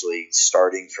and actually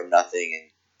starting from nothing and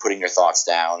putting your thoughts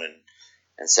down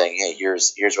and saying, hey,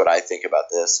 here's what I think about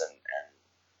this and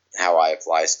how I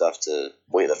apply stuff to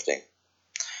weightlifting.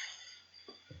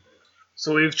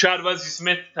 So we've Chad Wesley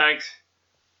Smith, thanks.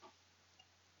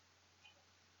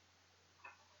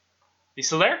 You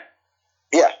still there?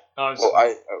 Yeah. Oh,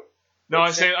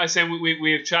 I say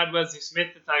we have Chad Wesley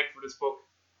Smith to thank for this book.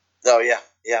 Oh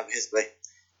yeah, basically.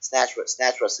 Snatch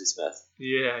Wesley Smith.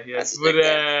 Yeah, but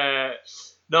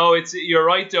no, you're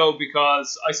right though,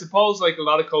 because I suppose like a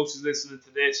lot of coaches listening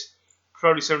to this,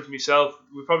 probably similar to myself,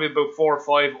 we probably have about 4 or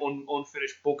 5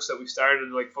 unfinished books that we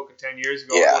started like fucking 10 years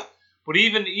ago. Yeah. But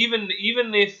even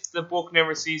if the book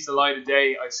never sees the light of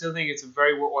day, I still think it's a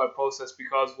very worthwhile process,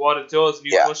 because what it does, and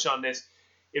you touched on this,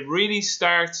 it really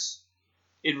starts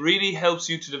it really helps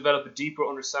you to develop a deeper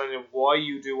understanding of why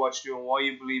you do what you do and why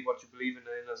you believe what you believe in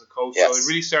as a coach. Yes. So it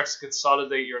really starts to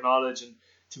consolidate your knowledge and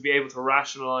to be able to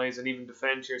rationalize and even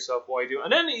defend to yourself why you do.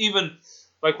 And then even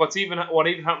like what even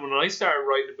happened when I started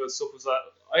writing about stuff was that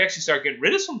I actually started getting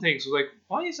rid of some things. I was like,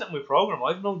 why is that in my program?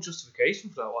 I have no justification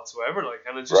for that whatsoever. Like,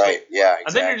 and it's just right, like, yeah, exactly.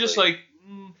 And then you're just like,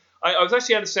 I was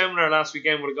actually at a seminar last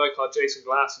weekend with a guy called Jason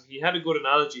Glass, and he had a good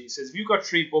analogy. He says, if you've got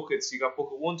 3 buckets, you got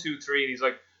bucket 1, 2, 3, and he's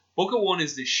like, bucket 1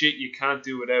 is the shit you can't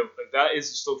do without. Like, that is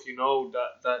the stuff you know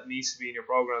that needs to be in your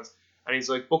programs. And he's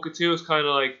like, bucket 2 is kind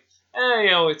of like,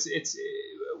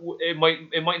 it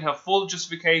mightn't have full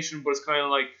justification, but it's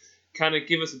kind of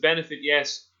give us a benefit,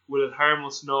 yes. Will it harm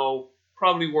us? No.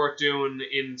 Probably worth doing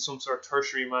in some sort of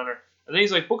tertiary manner. And then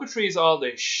he's like, bucket 3 is all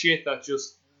the shit that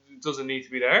just doesn't need to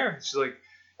be there. It's like,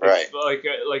 right.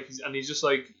 And he's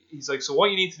like, so what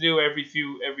you need to do every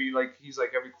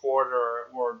quarter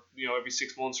or every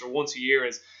 6 months or once a year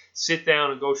is sit down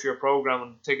and go through your program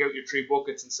and take out your 3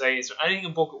 buckets and say, is there anything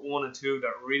in bucket 1 and 2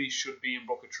 that really should be in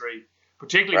bucket 3?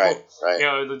 Particularly,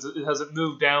 has it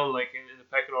moved down like in the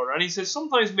pecking order? And he says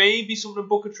sometimes maybe something in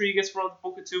bucket 3 gets around to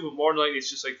bucket 2, but more than likely it's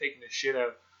just like taking the shit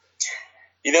out.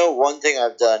 One thing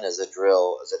I've done as a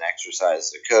drill, as an exercise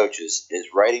as a coach, is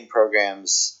writing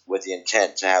programs with the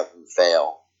intent to have them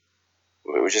fail,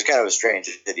 which is kind of a strange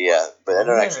idea, but I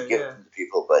don't actually give them to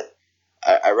people. But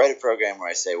I write a program where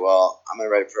I say, well, I'm going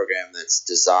to write a program that's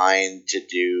designed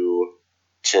to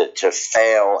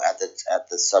fail at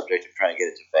the subject I'm trying to get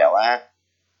it to fail at,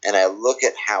 and I look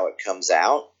at how it comes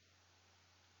out,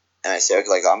 and I say, okay,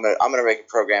 like I'm gonna make a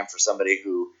program for somebody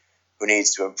who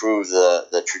needs to improve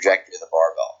the trajectory of the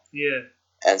barbell. Yeah.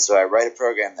 And so I write a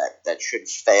program that should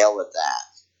fail at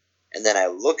that. And then I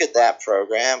look at that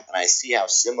program and I see how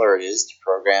similar it is to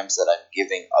programs that I'm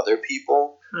giving other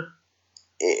people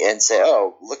and say,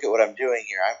 oh, look at what I'm doing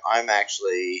here.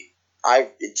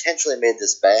 I've intentionally made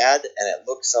this bad, and it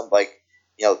looks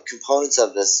components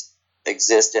of this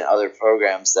exist in other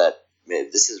programs that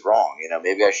this is wrong.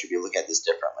 Maybe I should be looking at this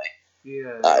differently.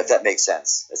 Yeah. If that makes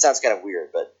sense. It sounds kind of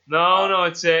weird, but no,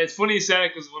 it's funny you say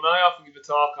it, because when I often give a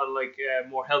talk on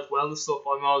more health wellness stuff,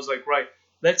 I'm always like, right,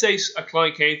 let's say a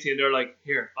client came to you and they're like,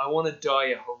 here, I want to die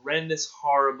a horrendous,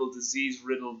 horrible,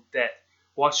 disease-riddled death.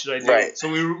 What should I do? Right. So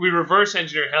we reverse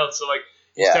engineer health. So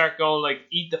you start going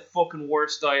eat the fucking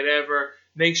worst diet ever.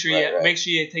 Make sure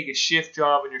you take a shift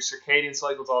job and your circadian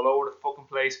cycle's all over the fucking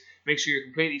place. Make sure you're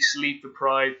completely sleep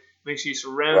deprived. Make sure you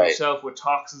surround yourself with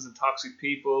toxins and toxic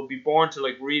people. Be born to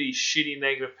really shitty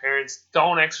negative parents.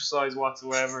 Don't exercise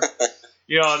whatsoever.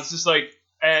 It's just so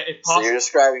you're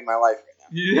describing my life right now.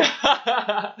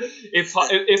 Yeah.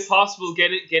 if possible,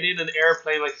 get in an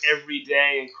airplane every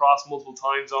day and cross multiple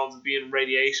time zones and be in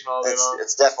radiation all day long.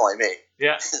 It's definitely me.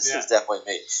 Yeah. This is definitely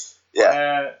me.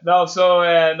 Yeah.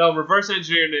 Reverse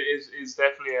engineering is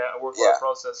definitely a worthwhile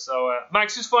process. So,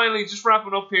 Max, just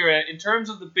wrapping up here, in terms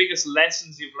of the biggest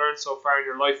lessons you've learned so far in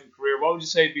your life and career, what would you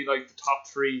say would be the top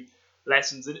 3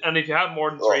 lessons? And if you have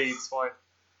more than 3, it's fine.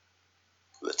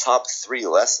 The top 3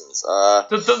 lessons.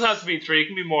 It doesn't have to be 3; it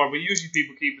can be more. But usually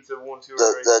people keep it to 1, 2, or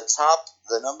 3.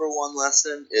 The number 1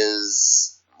 lesson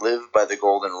is live by the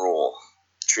golden rule.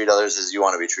 Treat others as you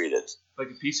want to be treated. Like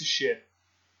a piece of shit.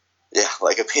 Yeah,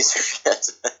 like a piece of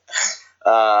shit.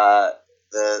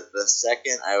 The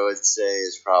second I would say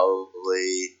is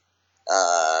probably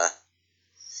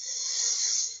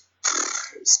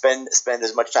spend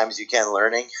as much time as you can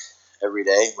learning every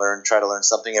day. Try to learn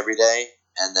something every day.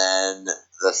 And then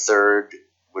the third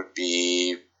would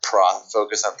be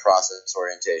focus on process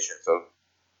orientation.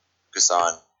 Focus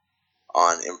on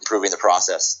improving the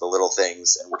process, the little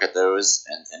things, and work at those,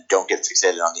 and don't get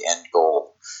fixated on the end goal.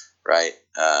 Right,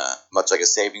 much like a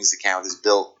savings account is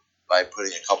built by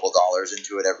putting a couple dollars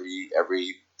into it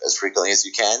every as frequently as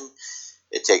you can.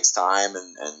 It takes time,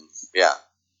 and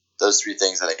those 3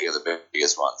 things I think are the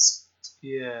biggest ones.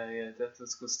 Yeah,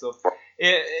 that's good stuff.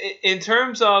 In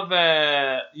terms of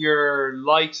your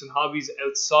likes and hobbies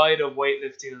outside of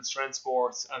weightlifting and strength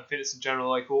sports and fitness in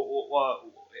general, what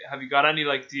have you got any?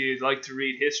 Do you like to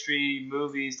read history,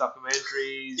 movies,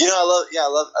 documentaries? I love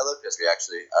history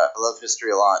actually. I love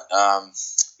history a lot.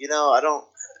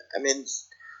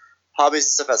 Hobbies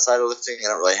and stuff outside of lifting, I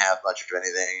don't really have much of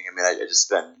anything. I just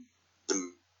spend the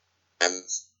time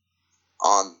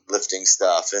on lifting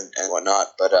stuff and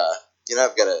whatnot. But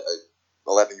I've got a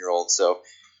 11-year-old, so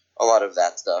a lot of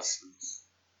that stuff,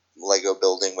 Lego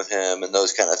building with him and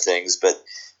those kind of things, but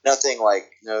nothing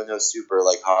no super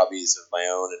hobbies of my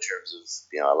own in terms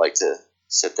of I like to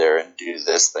sit there and do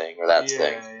this thing or that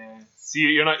thing. Yeah. So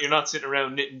you're not sitting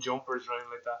around knitting jumpers or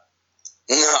anything like that.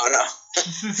 No.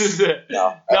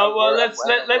 No. Well,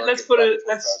 let's put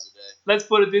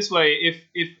it this way: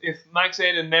 if Max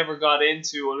Aiden never got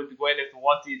into Olympic weightlifting,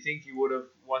 what do you think he would have?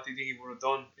 What do you think he would have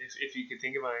done if you could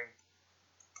think of anything?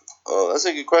 Oh, that's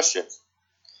a good question.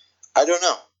 I don't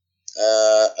know.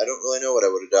 I don't really know what I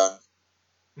would have done.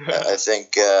 I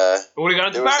think I would have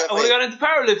got into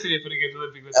powerlifting if I get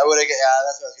Olympic lifting. I would have. Yeah,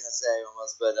 that's what I was gonna say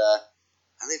almost, but I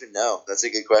don't even know. That's a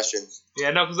good question.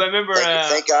 Yeah, no, because I remember.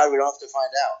 Thank God we don't have to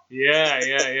find out. Yeah.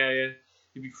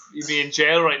 You'd be in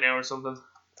jail right now or something.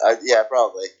 Yeah,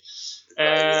 probably. In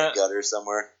a gutter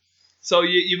somewhere. So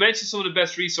you mentioned some of the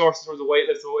best resources for the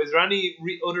weightlifting. Is there any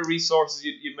other resources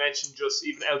you mentioned just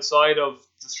even outside of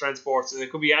the strength sports? And it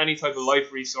could be any type of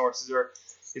life resources, or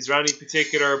is there any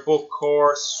particular book,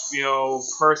 course,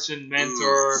 person,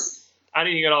 mentor,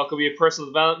 anything at all? Could be a personal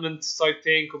development type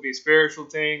thing, could be a spiritual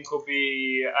thing, could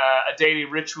be a daily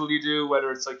ritual you do,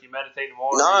 whether it's like you meditate in the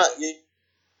morning.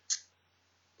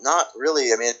 Not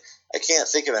really. I mean, I can't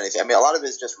think of anything. I mean, a lot of it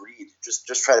is just read.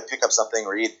 Just try to pick up something,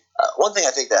 read. One thing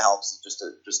I think that helps is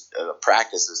just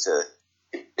practice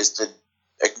is to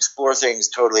explore things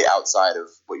totally outside of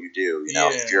what you do.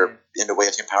 If you're into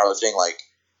weightlifting, powerlifting, like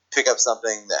pick up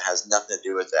something that has nothing to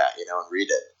do with that, and read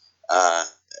it.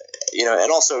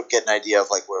 And also get an idea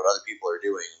of like what other people are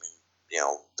doing. I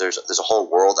mean, there's a whole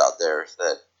world out there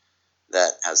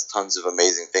that has tons of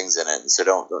amazing things in it, and so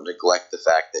don't neglect the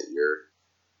fact that you're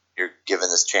given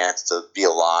this chance to be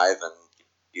alive and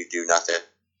you do nothing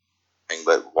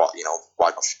but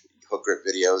watch hook grip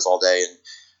videos all day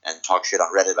and talk shit on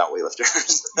Reddit about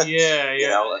weightlifters.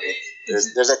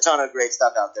 There's a ton of great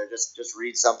stuff out there. Just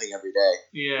read something every day.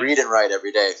 Yeah. Read and write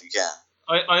every day if you can.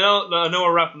 I know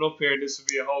we're wrapping up here, and this will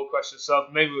be a whole question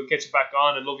itself. Maybe we'll get you back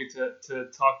on. I'd love you to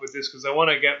talk with this because I want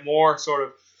to get more sort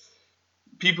of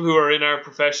people who are in our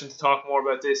profession to talk more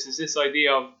about this. Is this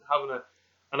idea of having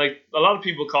and like a lot of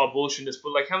people call bullshit this,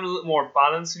 but like having a little more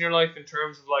balance in your life in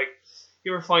terms of like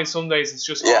you ever find some days it's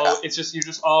just you're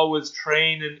just always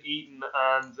training, eating,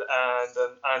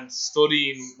 and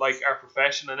studying like our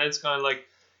profession, and then it's kind of like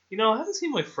I haven't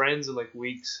seen my friends in like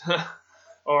weeks,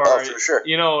 or for sure.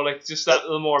 Like just that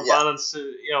little more balance to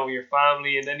your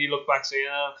family, and then you look back and say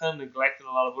I'm kind of neglecting a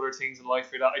lot of other things in life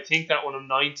for that. I think that when I'm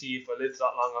 90, if I live that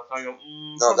long, I'll kind of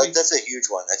go. That's a huge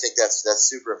one. I think that's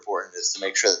super important is to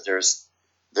make sure that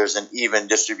there's an even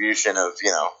distribution of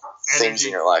things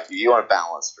in your life. You want to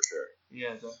balance for sure.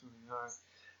 Yeah, definitely. All right.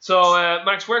 So,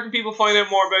 Max, where can people find out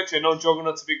more about you? I know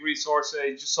Juggernaut's a big resource.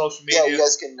 Just social media. Yeah, you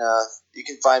guys can. You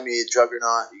can find me at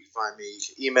Juggernaut. You can find me. You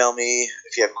can email me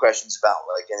if you have questions about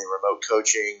like any remote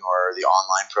coaching or the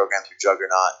online program through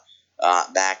Juggernaut.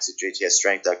 Max at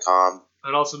jtsstrength.com.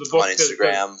 And also the book. On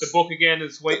Instagram. The book again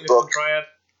is Weightlifting Triad.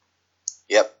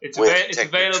 Yep. It's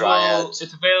available. Triad.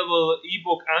 It's available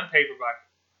ebook and paperback.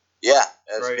 Yeah,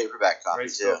 there's a paperback copy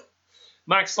too.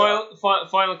 Max,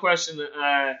 final question.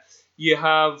 You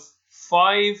have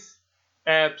 5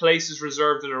 places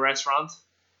reserved in a restaurant,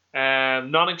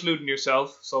 not including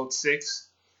yourself, so it's 6.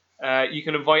 You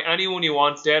can invite anyone you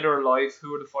want, dead or alive.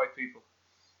 Who are the 5 people?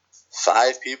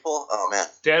 5 people? Oh, man.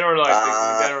 Dead or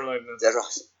alive? Dead or alive. Dead or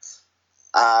alive.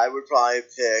 I would probably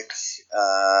pick...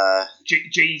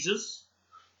 Jesus.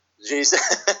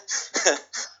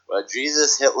 Well,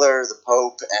 Jesus, Hitler, the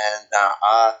Pope, and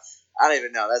I don't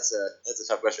even know. That's a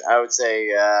tough question. I would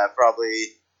say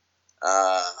probably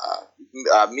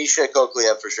Misha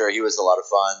Kokliev for sure. He was a lot of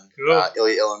fun. Cool.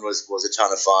 Ilya Ilin was a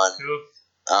ton of fun.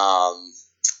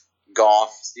 Cool.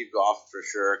 Steve Goff for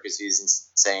sure because he's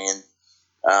insane.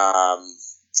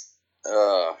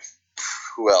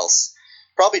 Who else?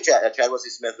 Probably Chad Wesley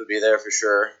Smith would be there for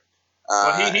sure.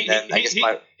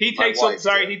 He takes up.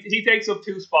 Sorry, he takes up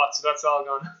 2 spots, so that's all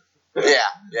gone.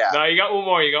 Yeah. No, you got one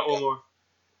more.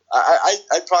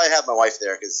 I'd probably have my wife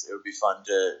there because it would be fun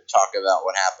to talk about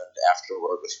what happened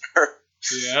afterward with her.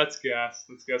 Yeah, that's gas.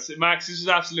 Max, this is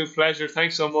an absolute pleasure.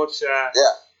 Thanks so much.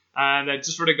 And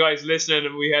just for the guys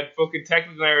listening, we had fucking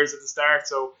technical errors at the start,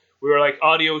 so we were like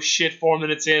audio shit 4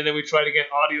 minutes in, then we tried to get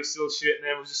audio still shit, and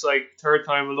then it was just like third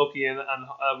time we're lucky, and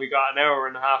we got an hour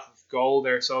and a half of gold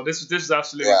there. So this is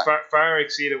absolutely far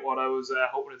exceeded what I was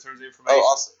hoping in terms of information. Oh,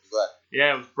 awesome. Glad.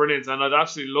 Yeah, it was brilliant, and I'd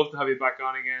absolutely love to have you back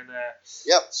on again.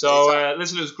 Yep. So,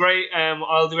 listen, it was great.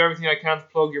 I'll do everything I can to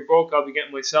plug your book. I'll be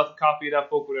getting myself a copy of that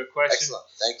book with a question. Excellent.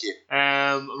 Thank you.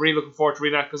 I'm really looking forward to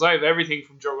reading that because I have everything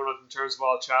from Juggernaut in terms of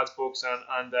all Chad's books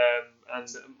and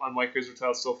Mike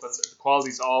Israel stuff, and the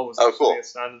quality's always absolutely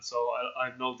outstanding. So I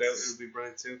have no doubt it'll be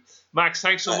brilliant too. Max,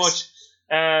 thanks so much.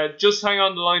 Just hang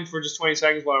on the line for just 20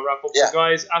 seconds while I wrap up. Yeah. So,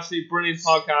 guys, absolutely brilliant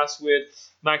podcast with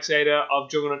Max Ada of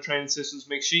Juggernaut Training Systems.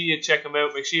 Make sure you check them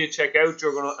out. Make sure you check out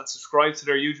Juggernaut and subscribe to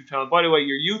their YouTube channel. By the way,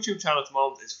 your YouTube channel at the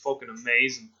moment is fucking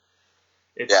amazing.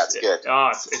 It's good.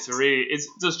 It's a really.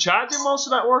 Does Chad do most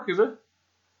of that work? Is it?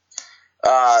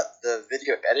 The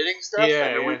video editing stuff.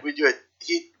 Yeah, we do it.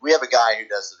 We have a guy who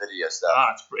does the video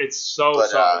stuff. It's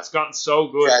gotten so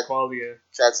good quality.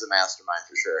 Chad's the mastermind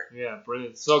for sure. Yeah,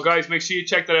 brilliant. So, guys, make sure you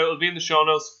check that out. It'll be in the show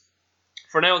notes.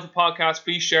 For now, with the podcast,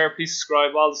 please share, please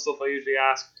subscribe, all the stuff I usually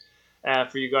ask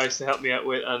for you guys to help me out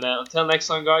with. And until next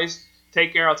time, guys,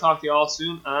 take care. I'll talk to you all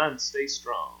soon and stay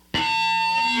strong.